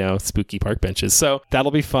like, spooky park benches. So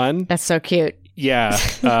that'll be fun. That's so cute. Yeah.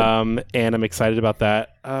 And I'm excited about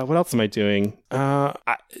that. What else am I doing? I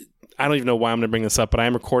don't even know why I'm going to bring this up, but I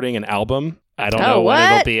am recording an album. I don't know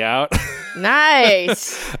when it'll be out.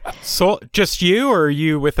 Nice. So just you, or are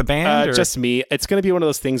you with a band? Just me. It's going to be one of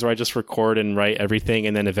those things where I just record and write everything.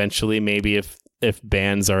 And then eventually maybe if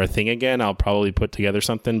bands are a thing again, I'll probably put together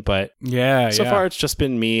something. But so far it's just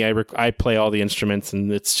been me. I play all the instruments,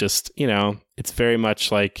 and it's just, it's very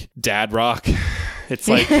much like dad rock. It's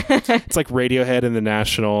like Radiohead and The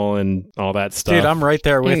National and all that stuff. Dude, I'm right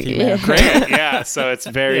there with you, man. Great. Yeah. So it's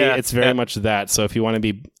very much that. So if you want to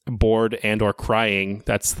be bored and or crying,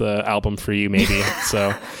 that's the album for you, maybe.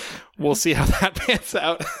 So we'll see how that pans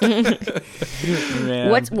out. Man,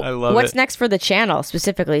 what's next for the channel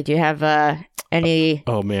specifically? Do you have any?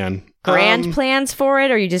 Oh man. Grand plans for it,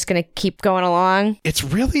 or are you just going to keep going along? It's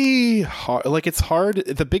really hard. Like, it's hard.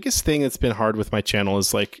 The biggest thing that's been hard with my channel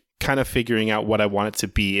is like kind of figuring out what I want it to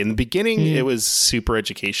be. In the beginning, it was super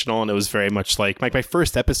educational, and it was very much like my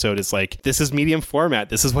first episode is like, this is medium format.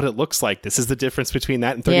 This is what it looks like. This is the difference between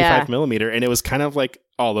that and 35 millimeter. And it was kind of like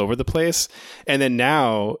all over the place. And then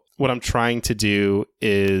now what I'm trying to do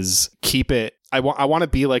is keep it. I want to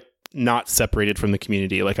be like, not separated from the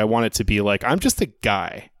community. Like, I want it to be like, I'm just a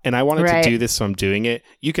guy and I wanted to do this, so I'm doing it.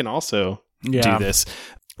 You can also do this.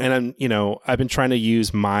 And I've been trying to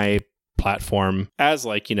use my platform as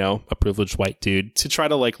like, a privileged white dude to try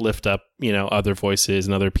to like lift up, other voices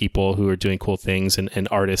and other people who are doing cool things, and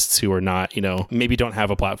artists who are not, maybe don't have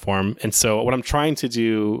a platform. And so what I'm trying to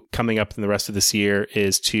do coming up in the rest of this year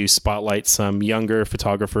is to spotlight some younger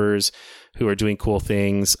photographers who are doing cool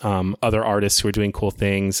things, other artists who are doing cool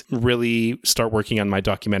things, really start working on my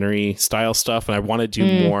documentary style stuff. And I want to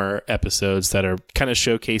do more episodes that are kind of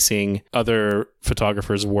showcasing other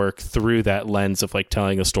photographers' work through that lens of like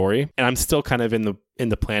telling a story. And I'm still kind of in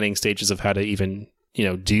the planning stages of how to even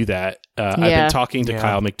do that. I've been talking to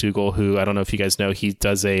Kyle McDougall, who I don't know if you guys know. He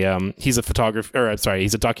does he's a photographer, or I'm sorry,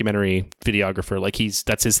 he's a documentary videographer. Like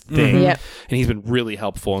that's his thing. And he's been really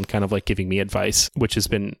helpful and kind of like giving me advice, which has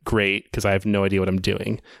been great because I have no idea what I'm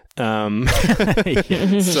doing. So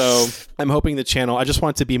I'm hoping the channel, I just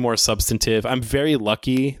want it to be more substantive. I'm very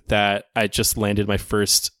lucky that I just landed my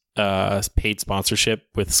first paid sponsorship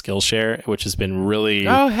with Skillshare, which has been really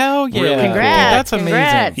hell yeah, really congrats, cool. That's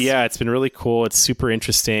amazing. Yeah, it's been really cool. It's super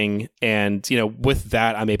interesting, and with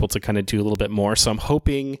that I'm able to kind of do a little bit more. So I'm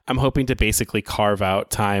hoping to basically carve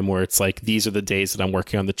out time where it's like, these are the days that I'm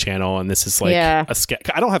working on the channel, and this is like I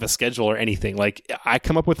don't have a schedule or anything. Like, I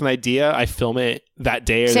come up with an idea, I film it that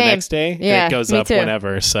day or the next day, and it goes up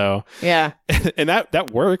whenever. So and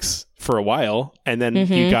that works for a while. And then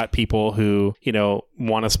you got people who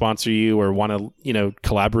want to sponsor you or want to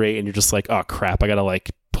collaborate, and you're just like, oh crap, I gotta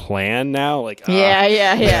like plan now. Like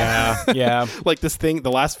yeah. Like this thing,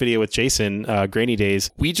 the last video with Jason, Grainy Days,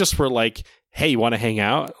 we just were like, hey, you want to hang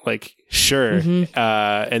out? Like, sure. And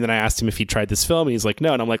then I asked him if he tried this film, and he's like,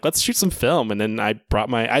 no. And I'm like, let's shoot some film. And then I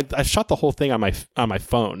brought I shot the whole thing on my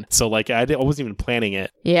phone. So like, I wasn't even planning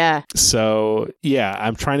it. Yeah. So yeah,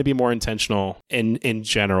 I'm trying to be more intentional in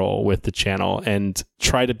general with the channel, and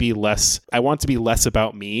try to be less. I want to be less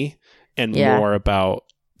about me and more about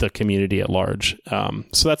the community at large.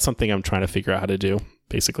 So that's something I'm trying to figure out how to do.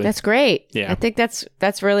 Basically, that's great. Yeah, I think that's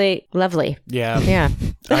really lovely. Yeah.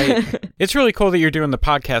 It's really cool that you're doing the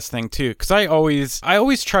podcast thing too, because I always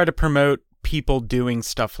try to promote people doing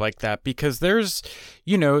stuff like that, because there's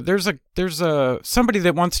a somebody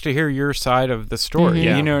that wants to hear your side of the story.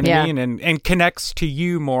 You know what I mean, and connects to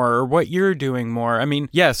you more, or what you're doing more. I mean,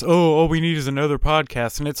 yes, all we need is another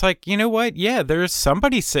podcast, and it's like, you know what, there's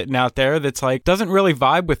somebody sitting out there that's like, doesn't really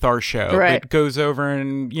vibe with our show, but goes over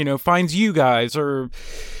and finds you guys, or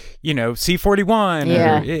C41.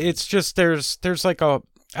 Or it's just there's like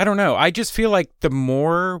I don't know, I just feel like the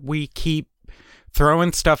more we keep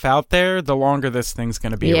throwing stuff out there, the longer this thing's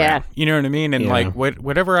going to be around. You know what I mean? And like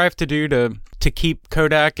whatever I have to do to keep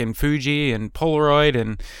Kodak and Fuji and Polaroid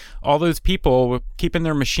and all those people keeping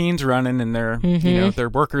their machines running and their their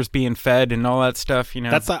workers being fed and all that stuff.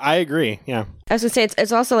 I agree. Yeah, I was gonna say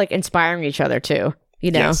it's also like inspiring each other too.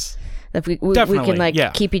 Yes. If we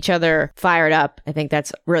can keep each other fired up, I think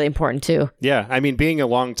that's really important too. Yeah, I mean, being a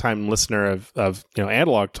longtime listener of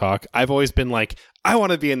Analog Talk, I've always been like, I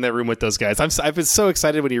want to be in that room with those guys. I've been so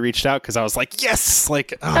excited when you reached out, because I was like, yes,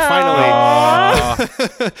 like, finally.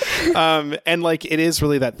 And like, it is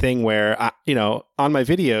really that thing where on my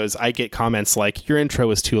videos I get comments like, your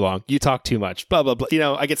intro is too long, you talk too much, blah blah blah.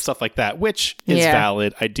 I get stuff like that, which is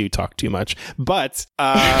valid. I do talk too much, but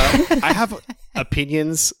I have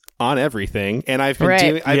opinions on everything, and I've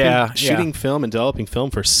been been shooting film and developing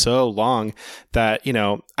film for so long that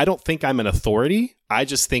I don't think I'm an authority. I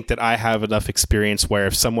just think that I have enough experience where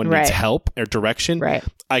if someone needs help or direction,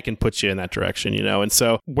 I can put you in that direction, and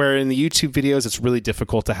so where in the YouTube videos it's really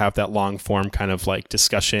difficult to have that long form kind of like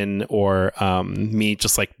discussion, or me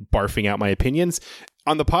just like barfing out my opinions.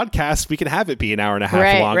 On the podcast, we can have it be an hour and a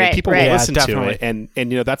half long, and people will listen to it. And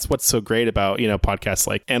that's what's so great about podcasts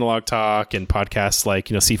like Analog Talk and podcasts like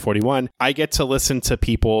C41. I get to listen to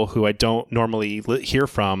people who I don't normally hear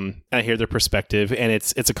from, and I hear their perspective, and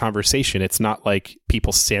it's a conversation. It's not like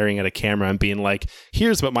people staring at a camera and being like,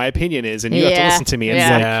 "Here's what my opinion is," and you have to listen to me.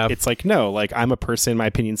 And it's like no, like, I'm a person. My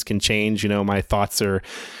opinions can change. My thoughts are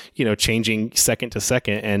changing second to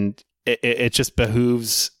second, and it just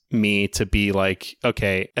behooves me to be like,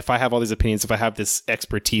 okay, if I have all these opinions, if I have this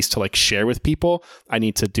expertise to like share with people, I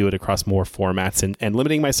need to do it across more formats, and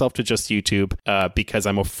limiting myself to just YouTube because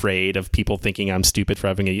I'm afraid of people thinking I'm stupid for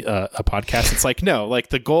having a podcast. It's like, no, like,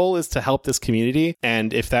 the goal is to help this community,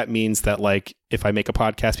 and if that means that like, if I make a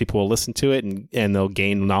podcast, people will listen to it and they'll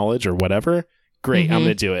gain knowledge or whatever, great, I'm going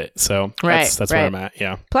to do it. So that's where I'm at.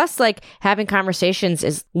 Yeah. Plus, like, having conversations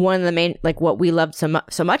is one of the main, like, what we love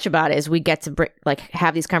so much about it is we get to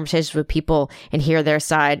have these conversations with people and hear their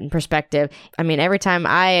side and perspective. I mean, every time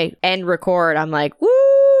I end record, I'm like, woo!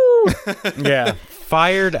 Yeah.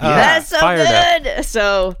 Fired up. That's so good. Up.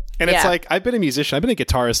 So... And it's like, I've been a musician. I've been a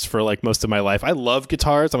guitarist for like most of my life. I love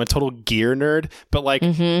guitars. I'm a total gear nerd. But like,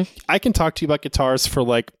 I can talk to you about guitars for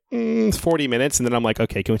like 40 minutes. And then I'm like,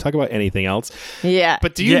 okay, can we talk about anything else? Yeah.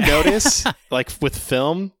 But do you notice, like with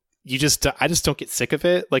film, I just don't get sick of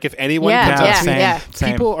it. Like if anyone Yeah, comes up to me, yeah.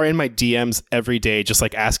 Same. people are in my DMs every day just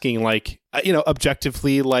like asking like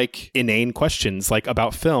objectively like inane questions like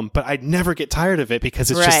about film, but I never get tired of it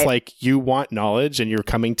because it's just Right. like you want knowledge and you're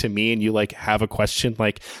coming to me and you like have a question,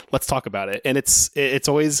 like let's talk about it. And it's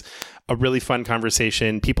always a really fun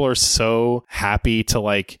conversation. People are so happy to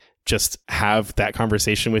like just have that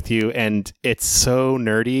conversation with you, and it's so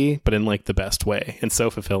nerdy but in like the best way and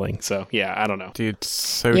so fulfilling. So yeah, I don't know, Dude,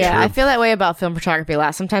 so Yeah, true. I feel that way about film photography a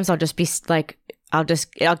lot. Sometimes I'll just be like, I'll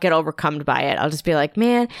get overcome by it. I'll just be like,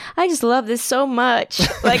 man, I just love this so much.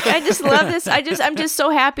 Like, I just love this. I'm just so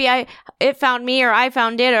happy it found me, or I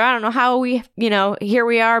found it, or I don't know how we, here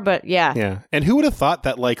we are. But yeah. And who would have thought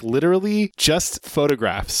that like literally just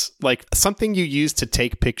photographs, like something you use to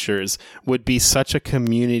take pictures, would be such a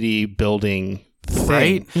community building thing?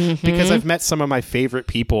 Right? Because I've met some of my favorite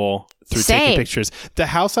people through taking Same. pictures. The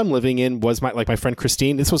house I'm living in was my friend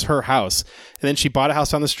Christine. This was her house. And then she bought a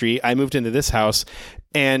house on the street. I moved into this house,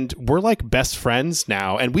 and we're like best friends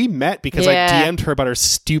now. And we met because Yeah. I DM'd her about her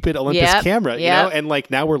stupid Olympus Yep. camera, Yep. and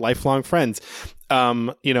like now we're lifelong friends.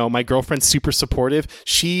 My girlfriend's super supportive.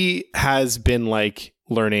 She has been like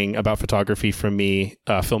learning about photography from me,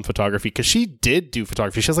 film photography, because she did do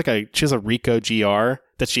photography. She has a Ricoh GR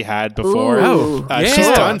that she had before. Ooh. She's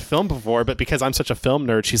Yeah. done film before, but because I'm such a film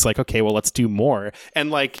nerd, she's like, okay, well, let's do more.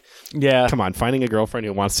 And like, Yeah. come on, finding a girlfriend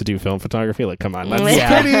who wants to do film photography, like, come on, that's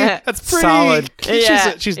Yeah. pretty. That's pretty Solid.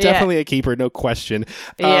 Yeah. She's Yeah. definitely a keeper, no question.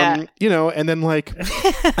 Yeah. And then like,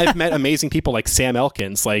 I've met amazing people like Sam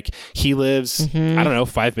Elkins. Like, he lives, I don't know,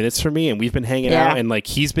 5 minutes from me, and we've been hanging Yeah. out, and like,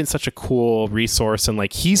 he's been such a cool resource, and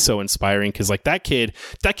like, he's so inspiring because like that kid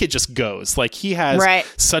just goes. Like, he has Right.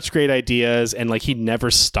 such great ideas, and like, he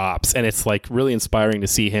never stops, and it's like really inspiring to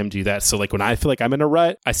see him do that. So like, when I feel like I'm in a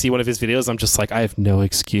rut, I see one of his videos, I'm just like, I have no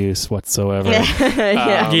excuse whatsoever.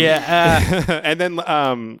 Yeah. And then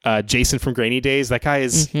Jason from Grainy Days, that guy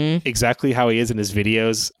is exactly how he is in his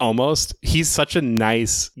videos. Almost, he's such a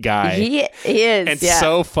nice guy. He is. And yeah.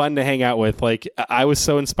 so fun to hang out with. Like, I was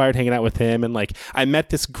so inspired hanging out with him, and like, I met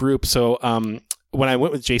this group. So when I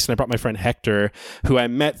went with Jason, I brought my friend Hector, who I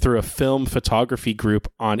met through a film photography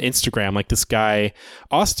group on Instagram. Like, this guy,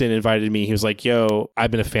 Austin, invited me. He was like, yo,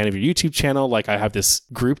 I've been a fan of your YouTube channel. Like, I have this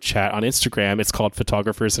group chat on Instagram. It's called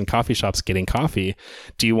Photographers in Coffee Shops Getting Coffee.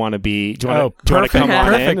 Do you want to come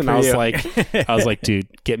on in? And I was like, dude,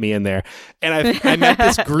 get me in there. And I met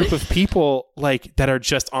this group of people like that are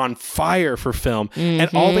just on fire for film.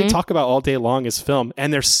 And all they talk about all day long is film.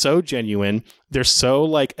 And they're so genuine. They're so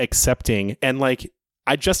like accepting, and like,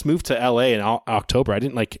 I just moved to LA in October.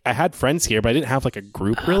 I had friends here, but I didn't have like a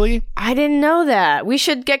group really. I didn't know that. We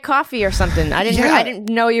should get coffee or something. I didn't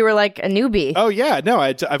know you were like a newbie. Oh yeah, no,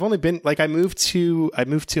 I've only been like, I moved to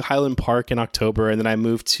Highland Park in October, and then I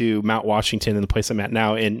moved to Mount Washington, in the place I'm at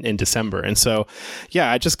now, in December. And so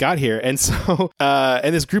yeah, I just got here, and so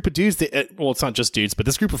and this group of dudes, it's not just dudes, but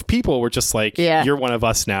this group of people were just like, you're one of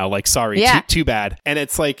us now. Like, sorry, too bad. And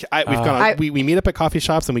it's like, we meet up at coffee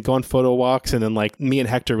shops, and we go on photo walks, and then like, me and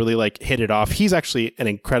Hector really like hit it off. He's actually an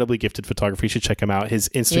incredibly gifted photographer. You should check him out. His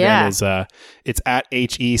Instagram is it's at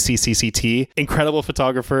HECCCT. Incredible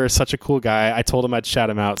photographer, such a cool guy. I told him I'd shout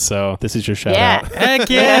him out, so this is your shout out. Heck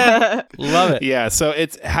yeah. Love it. Yeah, so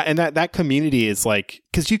it's, and that community is like,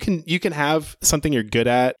 because you can have something you're good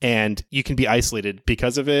at, and you can be isolated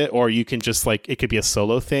because of it, or you can just like, it could be a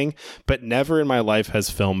solo thing. But never in my life has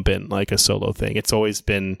film been like a solo thing. There's always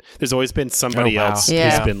been somebody else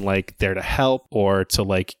who's been like there to help, or to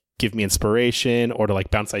like give me inspiration, or to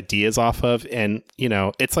like bounce ideas off of. And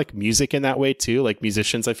it's like music in that way too. Like,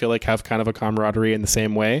 musicians, I feel like, have kind of a camaraderie in the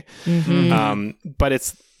same way. But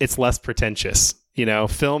it's less pretentious.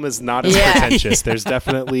 Film is not as pretentious. There's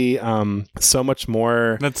definitely so much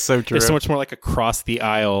more. That's so true. There's so much more like across the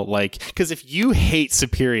aisle. Like, because if you hate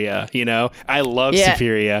Superior, I love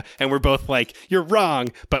Superior, and we're both like, you're wrong,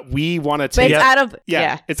 but we want to take. But it's out of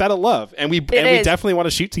it's out of love, and we definitely want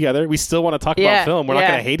to shoot together. We still want to talk about film. We're not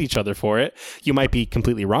going to hate each other for it. You might be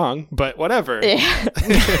completely wrong, but whatever. Yeah.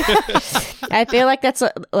 I feel like that's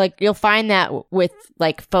like, you'll find that with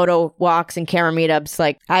like photo walks and camera meetups.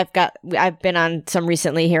 Like, I've been on some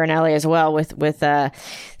recently here in LA as well with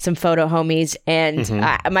some photo homies, and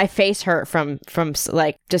my face hurt from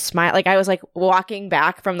like just smile. Like, I was like walking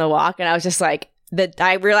back from the walk, and I was just like,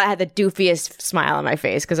 I realized I had the doofiest smile on my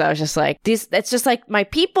face because I was just like, that's just like my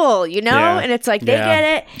people, you know? Yeah. And it's like, they get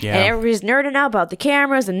it. Yeah. And everybody's nerding out about the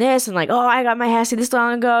cameras and this and like, oh, I got my Hassie this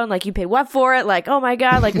long ago. And like, you pay what for it? Like, oh my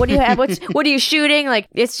God, like, what do you have? What are you shooting? Like,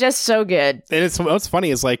 it's just so good. And what's funny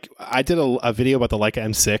is like, I did a video about the Leica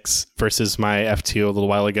M6 versus my F2 a little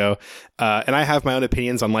while ago. And I have my own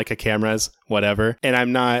opinions on Leica cameras, whatever. And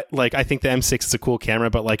I'm not like, I think the M6 is a cool camera,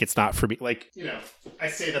 but like, it's not for me. Like, you know, I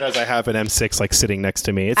say that as I have an M6 like sitting next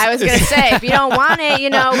to me. I was going to say, if you don't want it,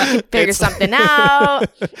 you know, we can figure something out.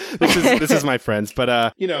 This is my friends,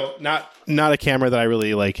 but you know, not a camera that I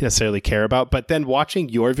really like necessarily care about. But then watching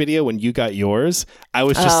your video when you got yours, I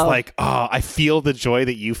was just like, oh, I feel the joy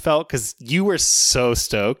that you felt because you were so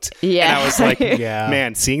stoked. Yeah. And I was like, Yeah.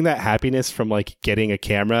 man, seeing that happiness from like getting a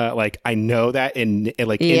camera, like I know that and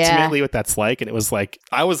like intimately what that's like. And it was like,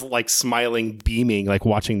 I was like smiling, beaming, like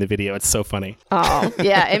watching the video. It's so funny. Oh,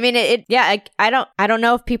 yeah. I mean, I don't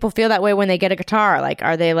know if people feel that way when they get a guitar. Like,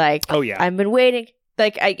 are they like, Oh, yeah. I've been waiting.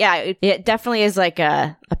 Like, it definitely is like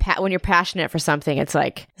when you're passionate for something, it's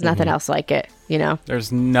like, there's nothing else like it, you know?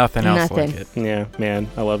 There's nothing else like it. Yeah, man,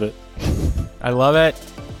 I love it. I love it.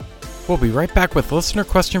 We'll be right back with listener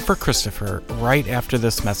question for Christopher right after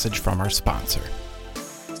this message from our sponsor.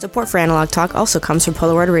 Support for Analog Talk also comes from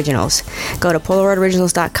Polaroid Originals. Go to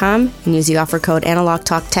PolaroidOriginals.com and use the offer code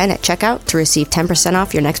AnalogTalk10 at checkout to receive 10%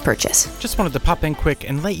 off your next purchase. Just wanted to pop in quick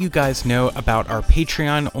and let you guys know about our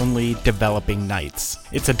Patreon-only developing nights.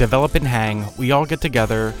 It's a develop and hang. We all get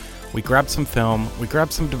together. We grab some film, we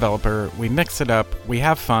grab some developer, we mix it up, we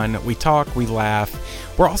have fun, we talk, we laugh.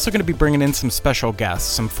 We're also going to be bringing in some special guests,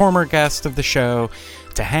 some former guests of the show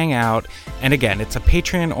to hang out. And again, it's a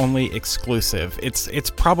Patreon-only exclusive. It's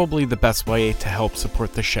probably the best way to help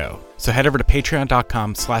support the show. So head over to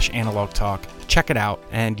patreon.com/analogtalk, check it out.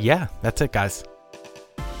 And yeah, that's it, guys.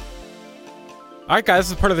 All right, guys,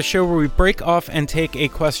 this is part of the show where we break off and take a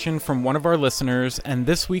question from one of our listeners. And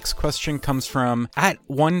this week's question comes from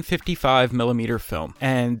 @155mm film.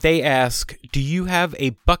 And they ask, do you have a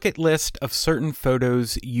bucket list of certain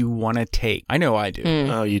photos you want to take? I know I do.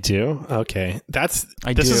 Oh, you do? Okay. This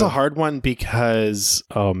do. is a hard one because,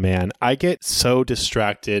 oh man, I get so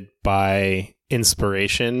distracted by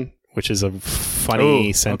inspiration, which is a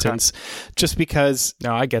funny sentence, just because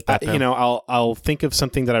No, I get that. you know, I'll think of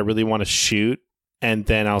something that I really want to shoot, and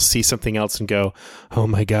then I'll see something else and go, oh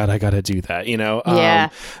my God, I got to do that. You know, Yeah.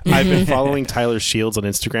 I've been following Tyler Shields on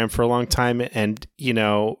Instagram for a long time, and, you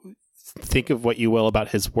know, think of what you will about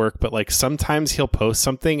his work, but like sometimes he'll post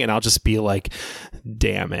something and I'll just be like,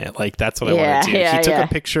 damn it, like that's what I want to do. He took a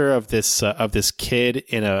picture of this kid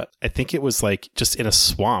I think it was like just in a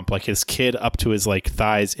swamp, like his kid up to his like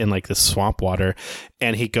thighs in like the swamp water,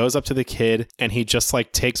 and he goes up to the kid and he just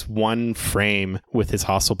like takes one frame with his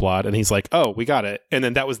Hasselblad and he's like, oh, we got it. And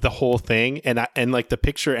then that was the whole thing, and like the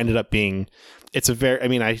picture ended up being, it's a very, I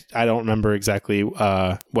mean, I don't remember exactly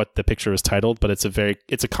what the picture was titled, but it's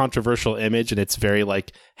a controversial image, and it's very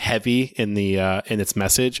like heavy in its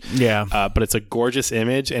message. Yeah. But it's a gorgeous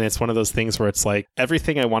image, and it's one of those things where it's like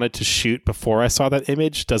everything I wanted to shoot before I saw that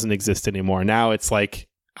image doesn't exist anymore. Now it's like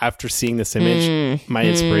after seeing this image, my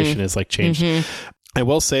inspiration is like changed. I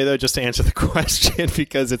will say though, just to answer the question,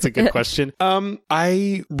 because it's a good question,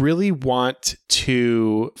 I really want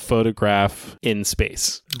to photograph in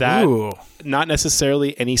space. That Ooh. Not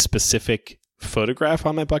necessarily any specific photograph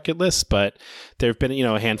on my bucket list, but there have been, you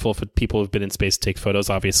know, a handful of people who've been in space to take photos.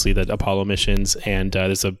 Obviously, the Apollo missions, and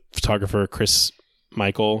there's a photographer, Chris.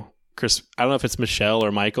 I don't know if it's Michelle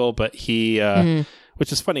or Michael, but he.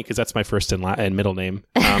 Which is funny because that's my first and middle name.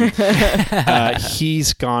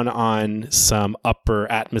 He's gone on some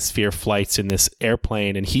upper atmosphere flights in this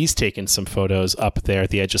airplane, and he's taken some photos up there at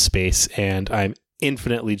the edge of space, and I'm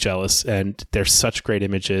infinitely jealous, and they're such great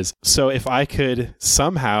images. So if I could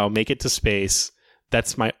somehow make it to space,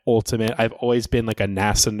 that's my ultimate. I've always been like a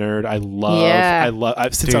NASA nerd.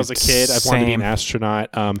 Since I was a kid, I've wanted to be an astronaut.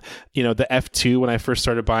 You know, the F2, when I first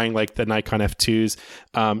started buying like the Nikon F2s,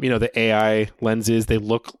 you know, the AI lenses, they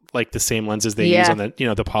look like the same lenses they use on the, you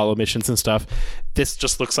know, the Apollo missions and stuff. This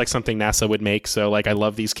just looks like something NASA would make. So like, I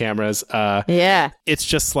love these cameras. It's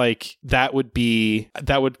just like, that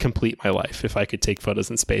would complete my life if I could take photos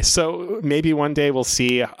in space. So maybe one day we'll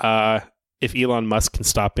see, if Elon Musk can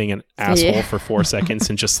stop being an asshole for 4 seconds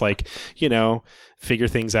and just like, you know, figure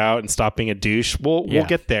things out and stop being a douche, we'll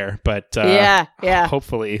get there. But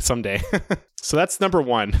hopefully someday. So that's number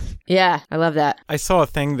one. Yeah, I love that. I saw a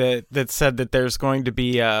thing that said that there's going to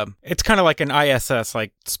be it's kind of like an ISS,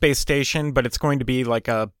 like space station, but it's going to be like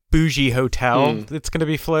a bougie hotel that's going to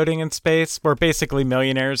be floating in space where basically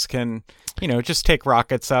millionaires can, just take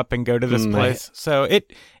rockets up and go to this place. So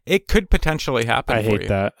it could potentially happen. I hate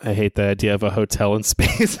that. I hate the idea of a hotel in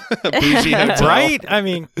space. A bougie hotel. Right? I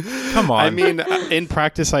mean, come on. I mean, in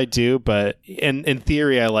practice I do, but in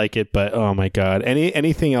theory I like it, but oh my God.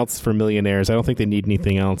 Anything else for millionaires? I don't think they need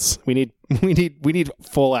anything else. We need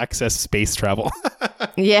full access space travel.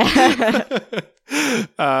 Yeah.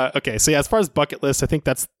 Okay, so yeah, as far as bucket list, I think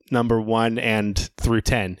that's number 1 and through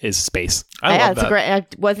 10 is space. I love that. Great. I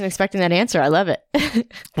wasn't expecting that answer. I love it.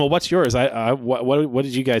 Well, what's yours? What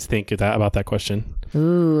did you guys think about that question?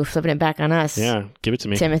 Ooh, flipping it back on us. Yeah, give it to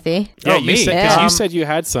me, Timothy. Yeah, me. You said you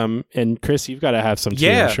had some, and Chris, you've got to have some too.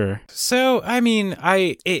 Yeah. I'm sure. So I mean,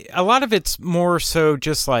 a lot of it's more so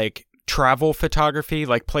just like travel photography,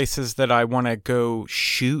 like places that I want to go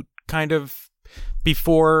shoot, kind of.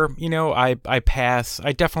 Before, I pass,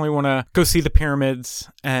 I definitely want to go see the pyramids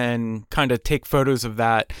and kind of take photos of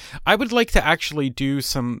that. I would like to actually do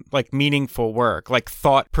some like meaningful work, like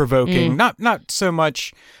thought provoking, not so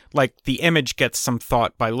much like the image gets some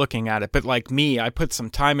thought by looking at it, but like me, I put some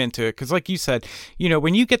time into it. Cause like you said,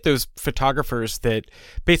 when you get those photographers that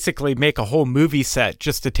basically make a whole movie set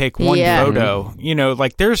just to take one photo,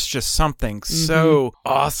 like there's just something so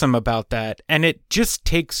awesome about that. And it just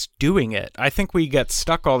takes doing it. I think we get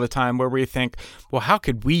stuck all the time where we think, well, how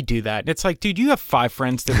could we do that? And it's like, dude, you have 5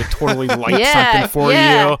 friends that would totally light something for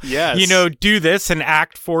you. Yes. Do this and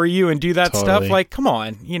act for you and do that Totally. stuff. Like, come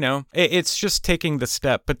on, it's just taking the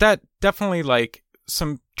step. But that definitely like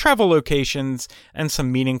some travel locations and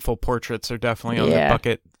some meaningful portraits are definitely on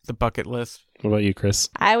the bucket list. What about you, Chris?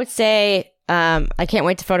 I would say I can't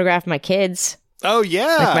wait to photograph my kids. Oh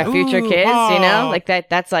yeah, like my future kids, like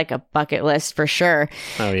that's like a bucket list for sure.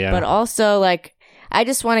 Oh yeah. But also like I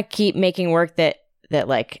just want to keep making work that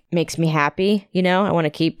like makes me happy, I want to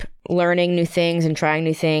keep learning new things and trying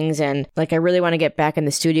new things, and like I really want to get back in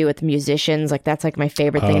the studio with musicians. Like that's like my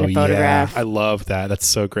favorite thing to photograph. I love that. That's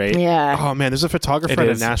so great. Yeah. Oh man, there's a photographer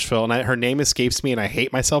in Nashville, and her name escapes me, and I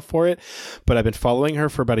hate myself for it. But I've been following her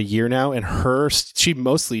for about a year now, and she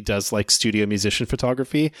mostly does like studio musician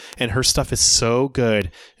photography, and her stuff is so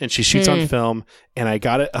good. And she shoots on film, and I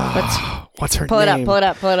got it. What's her name? Pull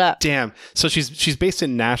it up. Damn. So she's based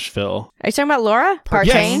in Nashville. Are you talking about Laura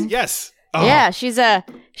Partain? Yes. Oh. Yeah, she's a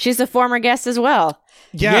former guest as well.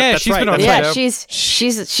 Yeah, that's she's right. been on the Yeah, show.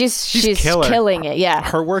 she's killer. killing it. Yeah,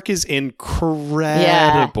 her work is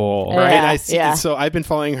incredible. Yeah. Right? Yeah. And I see. Yeah. So I've been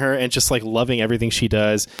following her and just like loving everything she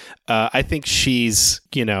does. I think she's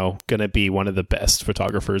gonna be one of the best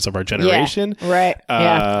photographers of our generation. Yeah. Right.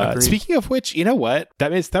 Yeah. Speaking of which, you know what?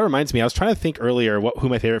 That reminds me. I was trying to think earlier who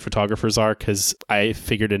my favorite photographers are, because I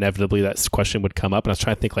figured inevitably that question would come up, and I was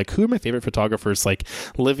trying to think like who are my favorite photographers, like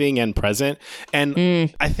living and present.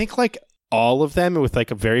 And I think like all of them, with like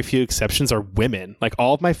a very few exceptions, are women. Like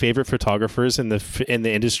all of my favorite photographers in the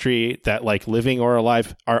industry that like living or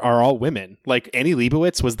alive are all women. Like Annie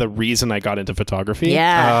Leibovitz was the reason I got into photography.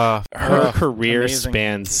 Yeah. Her career amazing.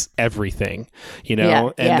 spans everything,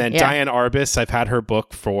 Yeah, and then yeah. Diane Arbus, I've had her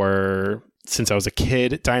book since I was a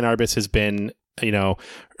kid. Diane Arbus has been,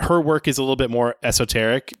 her work is a little bit more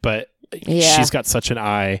esoteric, but she's got such an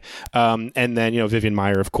eye. And then, Vivian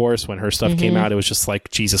Maier, of course, when her stuff came out, it was just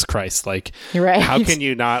like, Jesus Christ, like, Right. how can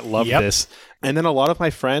you not love this? And then a lot of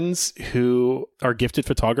my friends who are gifted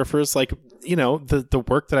photographers, like, the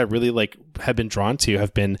work that I really like have been drawn to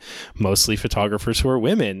have been mostly photographers who are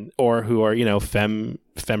women or who are, femme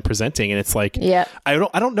presenting. And it's like, I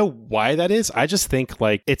don't know why that is. I just think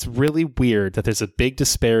like it's really weird that there's a big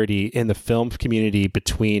disparity in the film community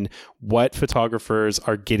between what photographers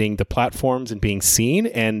are getting the platforms and being seen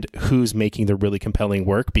and who's making the really compelling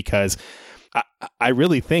work, because I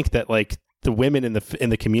really think that like the women in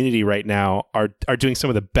the community right now are doing some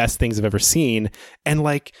of the best things I've ever seen. And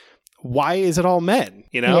like, why is it all men?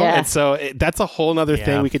 Yeah. And so that's a whole nother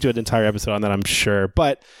thing. We could do an entire episode on that, I'm sure.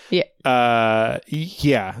 But so I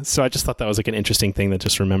just thought that was like an interesting thing that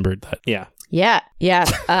just remembered that. Yeah.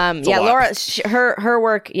 Laura, her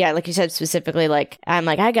work, like you said, specifically, like I'm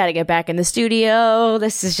like, I got to get back in the studio.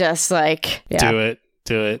 This is just like, do it.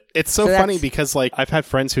 It's so funny because like I've had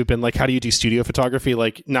friends who've been like, how do you do studio photography?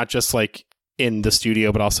 Like not just like in the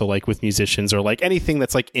studio, but also like with musicians or like anything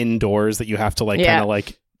that's like indoors that you have to like kind of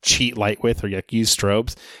like cheat light with or like use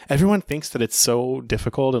strobes. Everyone thinks that it's so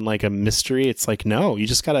difficult and like a mystery. It's like, no, you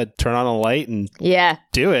just got to turn on a light and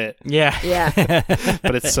do it. Yeah. Yeah.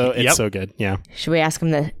 But it's so good. Yeah. Should we ask him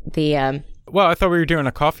the Well, I thought we were doing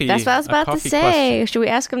a coffee. That's what I was about to say. Question. Should we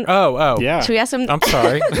ask him? Oh. Yeah. Should we ask him? I'm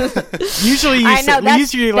sorry. Usually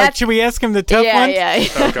should we ask him the tough ones? Yeah.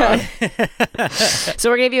 Oh God. So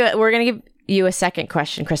we're gonna give you a second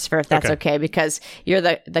question, Christopher, if that's okay, because you're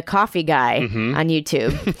the coffee guy on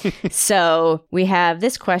YouTube. So we have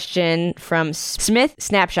this question from Smith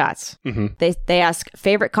Snapshots. They ask,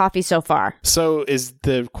 favorite coffee so far. So is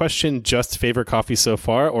the question just favorite coffee so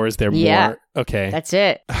far, or is there Yeah. more? Okay. That's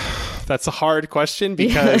it. That's a hard question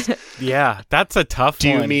because Yeah, that's a tough do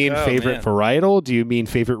one. you mean Oh, favorite man. varietal? Do you mean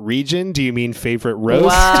favorite region? Do you mean favorite roast?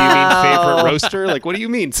 Wow. Do you mean favorite roaster? Like, what do you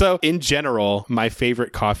mean? So in general, my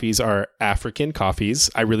favorite coffees are African coffees.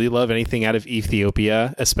 I really love anything out of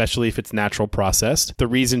Ethiopia, especially if it's natural processed. The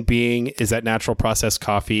reason being is that natural processed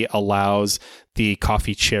coffee allows the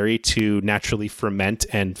coffee cherry to naturally ferment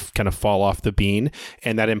and kind of fall off the bean.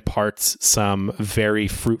 And that imparts some very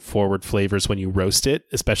fruit forward flavors when you roast it,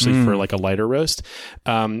 especially for like a lighter roast.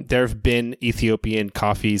 There have been Ethiopian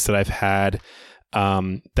coffees that I've had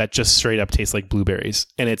that just straight up taste like blueberries.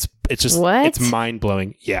 And it's just, What? it's mind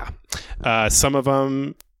blowing. Yeah. Some of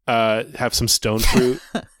them have some stone fruit.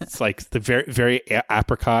 It's like the very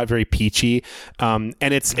apricot, very peachy. And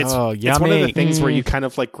it's one of the yummy. things where you kind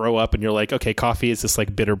of like grow up and you're like, okay, coffee is this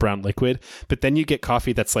like bitter brown liquid, but then you get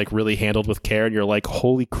coffee that's like really handled with care and you're like,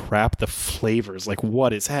 holy crap, the flavors, like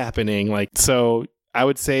what is happening? Like, so I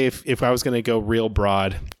would say if I was going to go real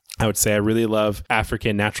broad, I would say I really love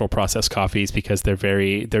African natural processed coffees because they're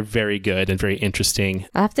very good and very interesting.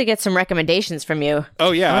 I'll have to get some recommendations from you.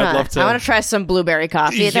 Oh yeah, I'd love to. I want to try some blueberry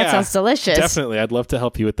coffee. That Yeah, sounds delicious. Definitely. I'd love to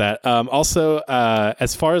help you with that. Also,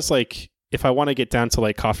 as far as like, if I want to get down to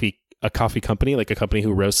like a coffee company, like a company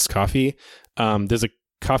who roasts coffee, there's a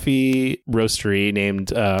coffee roastery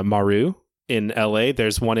named Maru in LA.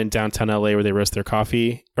 There's one in downtown LA where they roast their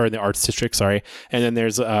coffee, or in the Arts District, sorry. And then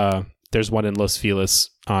there's one in Los Feliz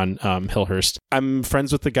on Hillhurst. I'm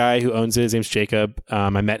friends with the guy who owns it. His name's Jacob. I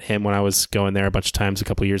met him when I was going there a bunch of times a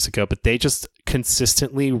couple years ago, but they just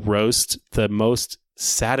consistently roast the most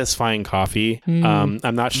satisfying coffee. I'm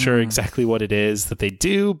not sure exactly what it is that they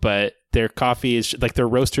do, but their coffee is like, their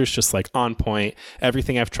roaster is just like on point.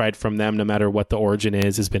 Everything I've tried from them, no matter what the origin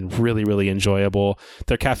is, has been really, really enjoyable.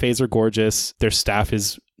 Their cafes are gorgeous. Their staff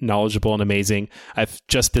is knowledgeable and amazing. I've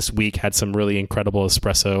just this week had some really incredible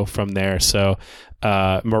espresso from there. So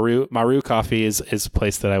Maru Coffee is a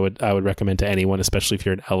place that I would recommend to anyone, especially if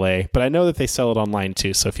you're in LA. But I know that they sell it online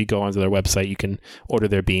too. So if you go onto their website, you can order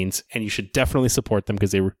their beans, and you should definitely support them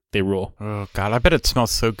because they rule. Oh God, I bet it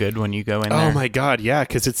smells so good when you go in there. Oh my God, yeah,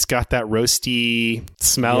 because it's got that roasty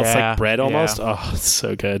smell. It's like bread almost. Yeah. Oh, it's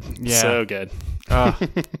so good. Yeah. So good.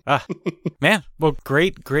 Man, well,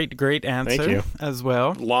 great answer. Thank you. As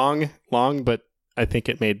well. Long, but I think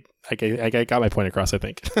it made. I got my point across, I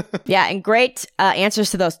think. Yeah, and great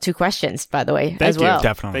answers to those two questions, by the way, as well.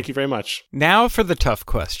 Definitely. Thank you very much. Now for the tough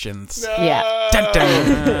questions. Yeah. Dun,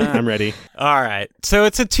 dun. I'm ready. All right. So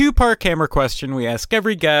it's a 2-part camera question we ask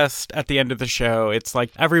every guest at the end of the show. It's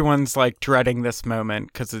like everyone's like dreading this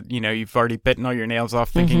moment because, you've already bitten all your nails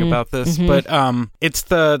off thinking about this. But it's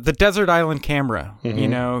the desert island camera.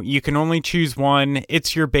 You can only choose one.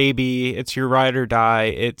 It's your baby. It's your ride or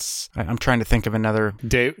die. I'm trying to think of another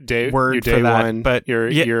word your for day that. one, but your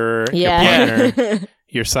Yeah. partner,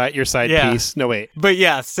 your side Yeah. piece. No, wait. But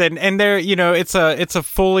yes, and there, it's a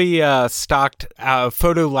fully stocked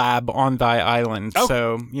photo lab on the island. Oh.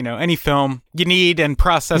 So any film you need and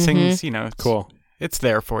processing's, Cool. it's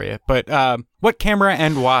there for you. But what camera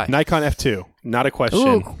and why? Nikon F2. Not a question.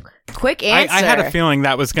 Ooh, quick answer. I had a feeling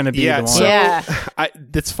that was going to be the one. So Yeah.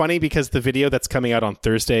 it's funny because the video that's coming out on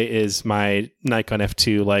Thursday is my Nikon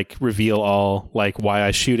F2 like reveal all, like why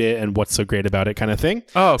I shoot it and what's so great about it kind of thing.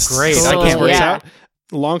 Oh, great! Cool. I It can't works wait. Yeah. out.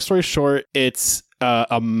 Long story short, it's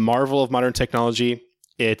a marvel of modern technology.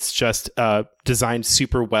 It's just designed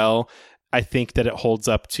super well. I think that it holds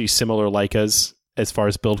up to similar Leicas as far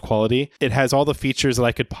as build quality. It has all the features that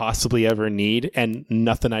I could possibly ever need and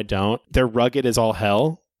nothing I don't. They're rugged as all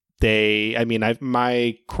hell.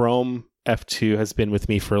 My Chrome F2 has been with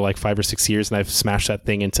me for like 5 or 6 years, and I've smashed that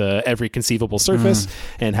thing into every conceivable surface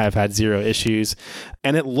and have had zero issues.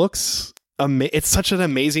 And it looks it's such an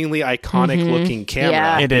amazingly iconic looking camera.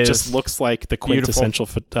 Yeah. It It is. just looks like the quintessential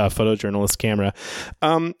photojournalist camera.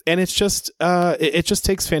 And it's just it just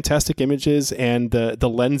takes fantastic images, and the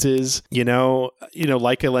lenses,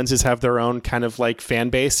 Leica lenses have their own kind of like fan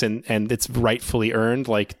base, and it's rightfully earned.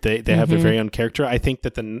 Like they have their very own character. I think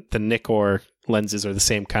that the Nikkor lenses are the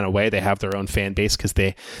same kind of way. They have their own fan base because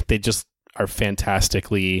they just are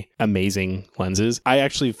fantastically amazing lenses. I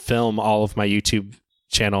actually film all of my YouTube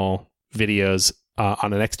channel videos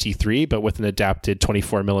on an X-T3, but with an adapted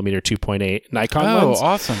 24mm 2.8 Nikon lens. Oh,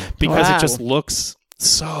 awesome. Because Wow. it just looks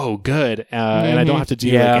so good. And I don't have to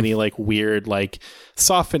do like any like weird like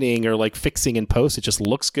softening or like fixing in post. It just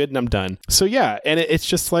looks good and I'm done. So yeah, and it's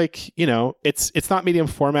just like, you know, it's not medium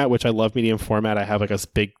format, which I love medium format. I have like a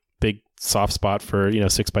big soft spot for, you know,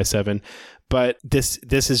 6x7. But this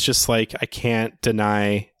is just like, I can't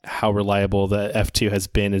deny how reliable the F2 has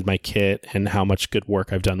been in my kit and how much good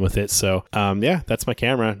work I've done with it. So yeah, that's my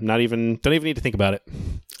camera. Don't even need to think about it.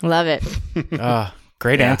 Love it.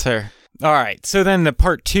 Great answer. All right. So then the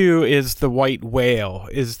part 2 is the white whale.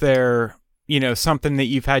 Is there, you know, something that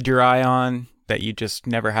you've had your eye on that you just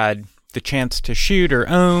never had the chance to shoot or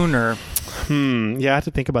own or? Yeah, I had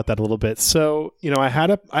to think about that a little bit. So, you know, I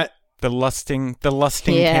had the lusting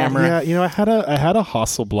camera. Yeah, you know, I had a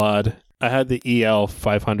Hasselblad. I had the EL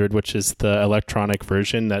 500, which is the electronic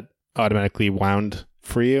version that automatically wound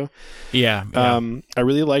for you. Yeah. I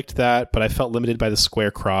really liked that, but I felt limited by the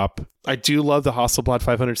square crop. I do love the Hasselblad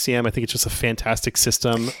 500 CM. I think it's just a fantastic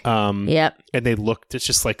system. Yep. And it's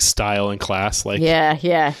just like style and class. Like,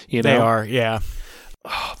 Yeah. you know, They are. Yeah.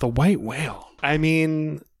 Oh, the white whale. I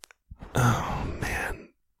mean, oh man.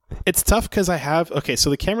 It's tough because so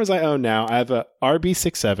the cameras I own now, I have a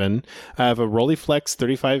RB67, I have a Rolleiflex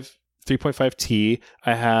 3.5T,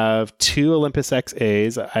 I have 2 Olympus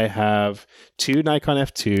XAs, I have 2 Nikon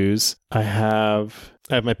F2s, I have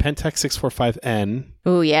my Pentax 645N.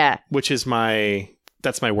 Oh yeah. Which is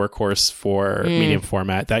that's my workhorse for medium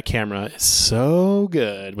format. That camera is so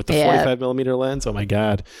good with the 45mm lens. Oh my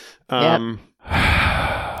God.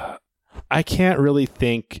 I can't really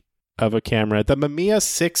think of a camera. The Mamiya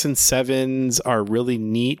 6 and 7s are really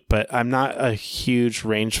neat, but I'm not a huge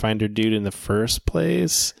rangefinder dude in the first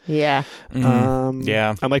place. Yeah.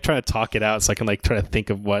 Yeah. I'm like trying to talk it out so I can like try to think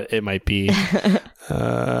of what it might be.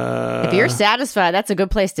 If you're satisfied, that's a good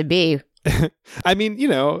place to be. I mean, you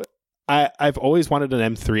know, I've always wanted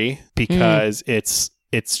an M3 because it's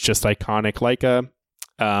just iconic Leica.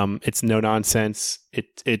 It's no nonsense.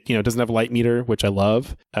 It you know, doesn't have a light meter, which I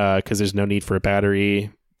love, because there's no need for a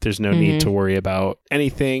battery. There's no need to worry about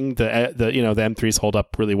anything. The you know, the M3s hold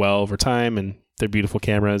up really well over time and they're beautiful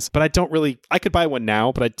cameras, but I could buy one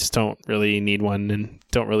now, but I just don't really need one and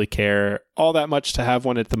don't really care all that much to have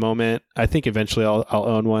one at the moment. I think eventually I'll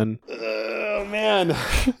own one. Oh man.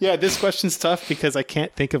 Yeah, this question's tough because I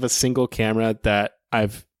can't think of a single camera that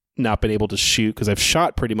I've not been able to shoot because I've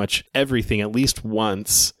shot pretty much everything at least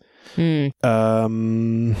once. Yeah,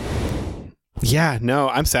 no,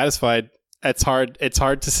 I'm satisfied. It's hard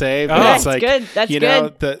to say, but That's it's like, good. That's you know,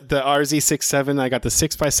 good. the RZ67, I got the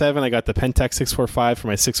 6x7, I got the Pentax 645 for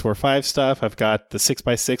my 645 stuff. I've got the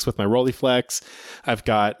 6x6 with my Rolleiflex. I've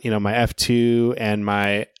got, you know, my F2 and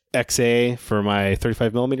my XA for my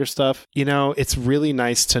 35mm stuff. You know, it's really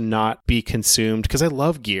nice to not be consumed because I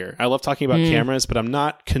love gear. I love talking about cameras, but I'm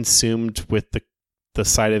not consumed with the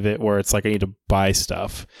side of it where it's like I need to buy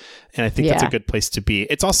stuff. And I think that's a good place to be.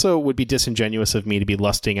 It's also would be disingenuous of me to be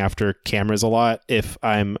lusting after cameras a lot if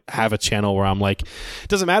have a channel where I'm like, it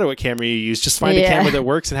doesn't matter what camera you use, just find a camera that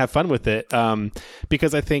works and have fun with it.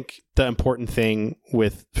 Because I think the important thing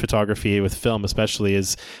with photography, with film especially,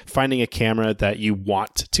 is finding a camera that you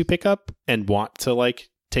want to pick up and want to like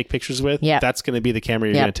take pictures with. That's going to be the camera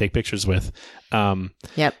you're going to take pictures with.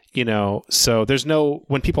 You know, so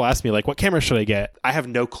when people ask me like, what camera should I get? I have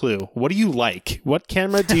no clue. What do you like? What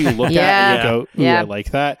camera do you look at and you go, ooh, I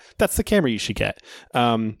like that? That's the camera you should get.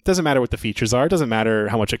 Doesn't matter what the features are. Doesn't matter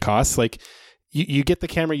how much it costs. Like you get the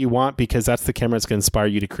camera you want because that's the camera that's going to inspire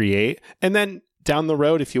you to create. And then down the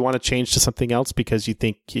road, if you want to change to something else because you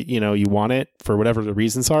think, you know, you want it for whatever the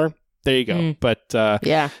reasons are, there you go. But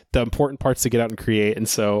the important part's to get out and create. And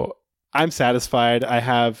so I'm satisfied. I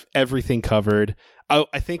have everything covered. Oh,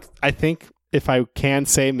 I think if I can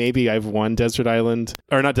say maybe I've one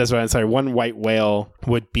one white whale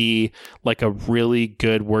would be like a really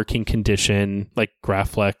good working condition, like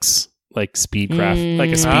Graflex, like speed like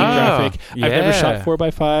a speed graphic. I've never shot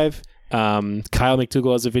 4x5. Kyle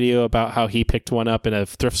McDougall has a video about how he picked one up in a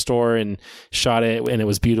thrift store and shot it and it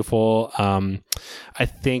was beautiful. I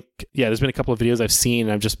think, there's been a couple of videos I've seen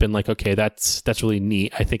and I've just been like, okay, that's really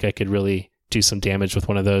neat. I think I could really do some damage with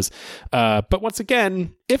one of those. But once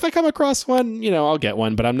again, if I come across one, you know, I'll get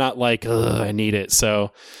one, but I'm not like, I need it.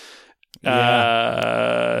 So,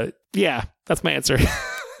 that's my answer.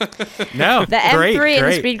 No, the M3 and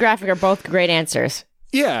the speed graphic are both great answers.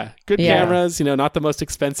 Yeah, good cameras, you know, not the most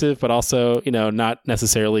expensive, but also, you know, not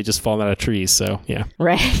necessarily just falling out of trees. So, yeah.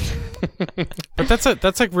 Right. But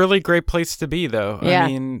that's a really great place to be, though. Yeah. I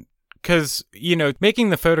mean, because, making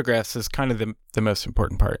the photographs is kind of the most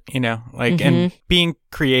important part, like, and being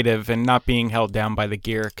creative and not being held down by the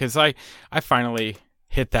gear. Because I finally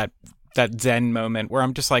hit that Zen moment where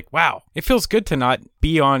I'm just like, wow, it feels good to not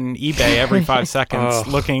be on eBay every 5 seconds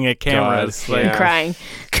looking at cameras. God, and crying.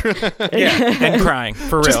 And crying,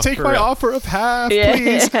 for real. Just take my offer of half,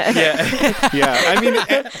 please.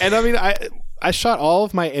 I shot all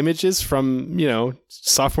of my images from,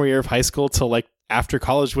 sophomore year of high school till like after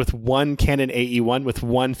college with one Canon AE1 with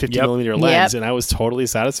one 50mm lens, and I was totally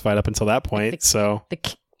satisfied up until that point. So the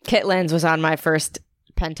kit lens was on my first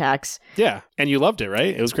Pentax. Yeah, and you loved it,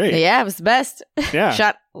 right? It was great. Yeah, it was the best. Yeah.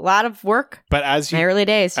 Shot a lot of work. But as my early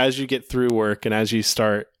days. As you get through work and as you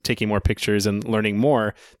start taking more pictures and learning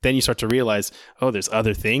more, then you start to realize, oh, there's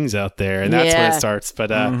other things out there, and that's where it starts. But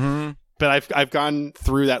but I've gone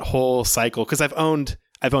through that whole cycle because I've owned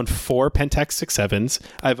 4 Pentax 6.7s.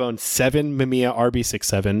 I've owned 7 Mamiya RB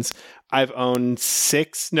 6.7s. I've owned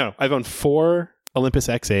 4 Olympus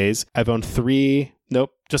XAs. I've owned 3.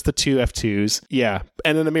 Nope, just the 2 F2s. Yeah,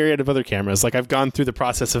 and then a myriad of other cameras. Like I've gone through the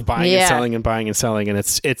process of buying and selling and buying and selling, and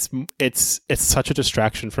it's such a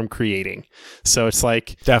distraction from creating. So it's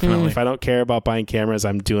like definitely, if I don't care about buying cameras,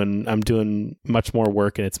 I'm doing much more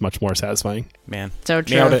work, and it's much more satisfying. Man, so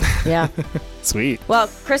true. Nailed it. Yeah, sweet. Well,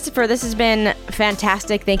 Christopher, this has been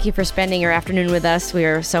fantastic. Thank you for spending your afternoon with us. We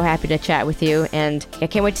are so happy to chat with you, and I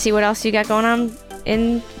can't wait to see what else you got going on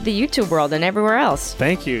in the YouTube world and everywhere else.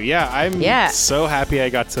 Thank you. Yeah, I'm so happy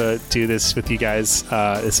I got to do this with you guys.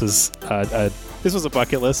 This was a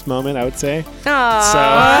bucket list moment, I would say.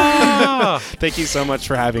 Aww. So thank you so much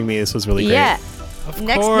for having me. This was really great. Yeah.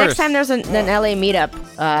 Next time there's an LA meetup,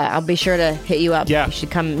 I'll be sure to hit you up. Yeah. You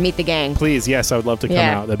should come meet the gang. Please, yes, I would love to come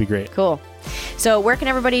out. That'd be great. Cool. So where can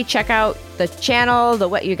everybody check out the channel,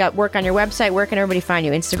 what you got work on your website? Where can everybody find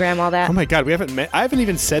you? Instagram, all that? Oh my God, I haven't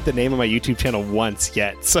even said the name of my YouTube channel once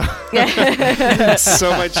yet. So, so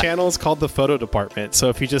my channel is called The Photo Department. So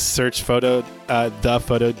if you just search photo, the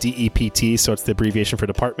photo DEPT, so it's the abbreviation for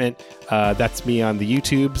department. That's me on the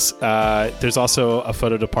YouTubes. There's also a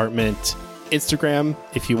Photo Department Instagram.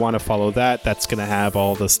 If you want to follow that, that's going to have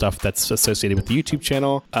all the stuff that's associated with the YouTube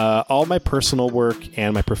channel. All my personal work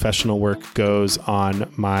and my professional work goes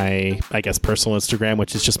on my, personal Instagram,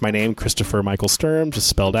 which is just my name, Christopher Michael Sturm, just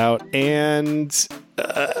spelled out. And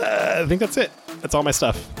I think that's it. That's all my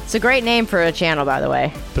stuff. It's a great name for a channel, by the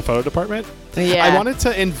way. The Photo Department? Yeah. I wanted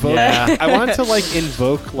to invoke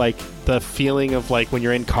invoke the feeling of like when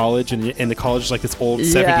you're in college and the college is like this old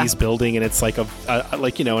 70s building, and it's like an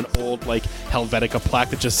old like Helvetica plaque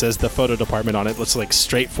that just says The Photo Department on it. Looks like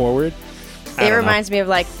straightforward. It reminds me of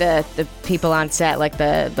like the people on set, like the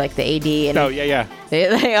AD and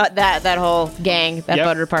that whole gang, that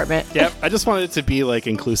photo department. Yep. I just wanted it to be like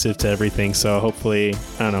inclusive to everything, so hopefully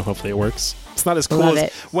it works. It's not as cool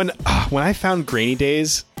as when I found Grainy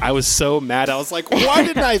Days. I was so mad. I was like, why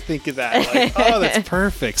didn't I think of that? Like, oh, that's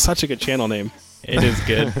perfect. Such a good channel name. It is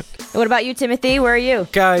good. What about you, Timothy? Where are you?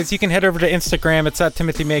 Guys, you can head over to Instagram. It's at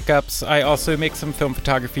Timothy Makeups. I also make some film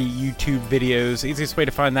photography YouTube videos. Easiest way to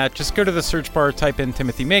find that, just go to the search bar, type in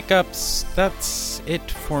Timothy Makeups. That's it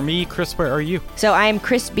for me. Chris, where are you? So I'm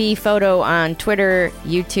Chris B Photo on Twitter,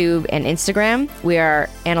 YouTube, and Instagram. We are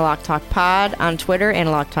Analog Talk Pod on Twitter,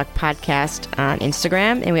 Analog Talk Podcast on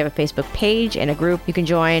Instagram, and we have a Facebook page and a group you can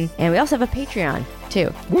join. And we also have a Patreon,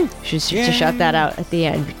 too. Woo. Should shout that out at the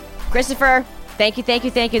end. Christopher, thank you.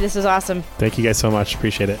 This was awesome. Thank you guys so much.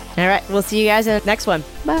 Appreciate it. All right. We'll see you guys in the next one.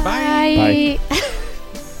 Bye. Bye.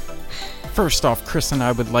 First off, Chris and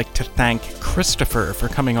I would like to thank Christopher for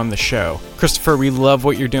coming on the show. Christopher, we love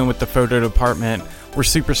what you're doing with the photo department. We're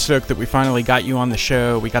super stoked that we finally got you on the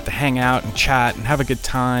show. We got to hang out and chat and have a good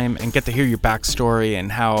time and get to hear your backstory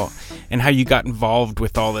and how you got involved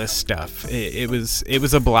with all this stuff. It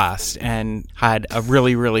was a blast and had a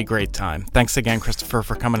really, really great time. Thanks again, Christopher,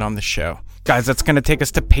 for coming on the show. Guys, that's going to take us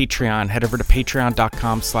to Patreon. Head over to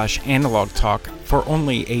patreon.com/analogtalk. For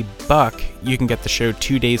only $1, you can get the show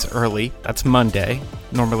 2 days early. That's Monday.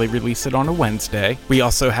 Normally release it on a Wednesday. We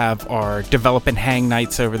also have our develop and hang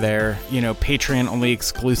nights over there, Patreon only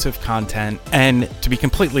exclusive content. And to be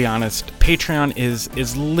completely honest, Patreon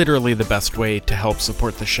is literally the best way to help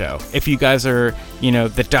support the show. If you guys are,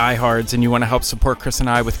 the diehards and you want to help support Chris and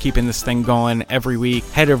I with keeping this thing going every week,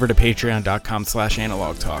 head over to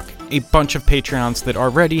patreon.com/analogtalk. A bunch of Patreons that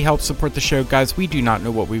already help support the show. Guys, we do not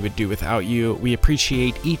know what we would do without you. We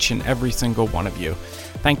appreciate each and every single one of you.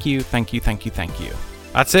 Thank you.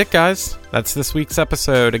 That's it, guys. That's this week's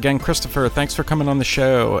episode. Again, Christopher, thanks for coming on the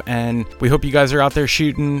show. And we hope you guys are out there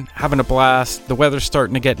shooting, having a blast. The weather's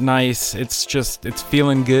starting to get nice. It's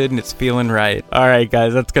feeling good and it's feeling right. All right,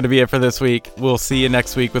 guys, that's going to be it for this week. We'll see you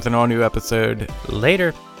next week with an all new episode.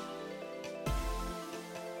 Later.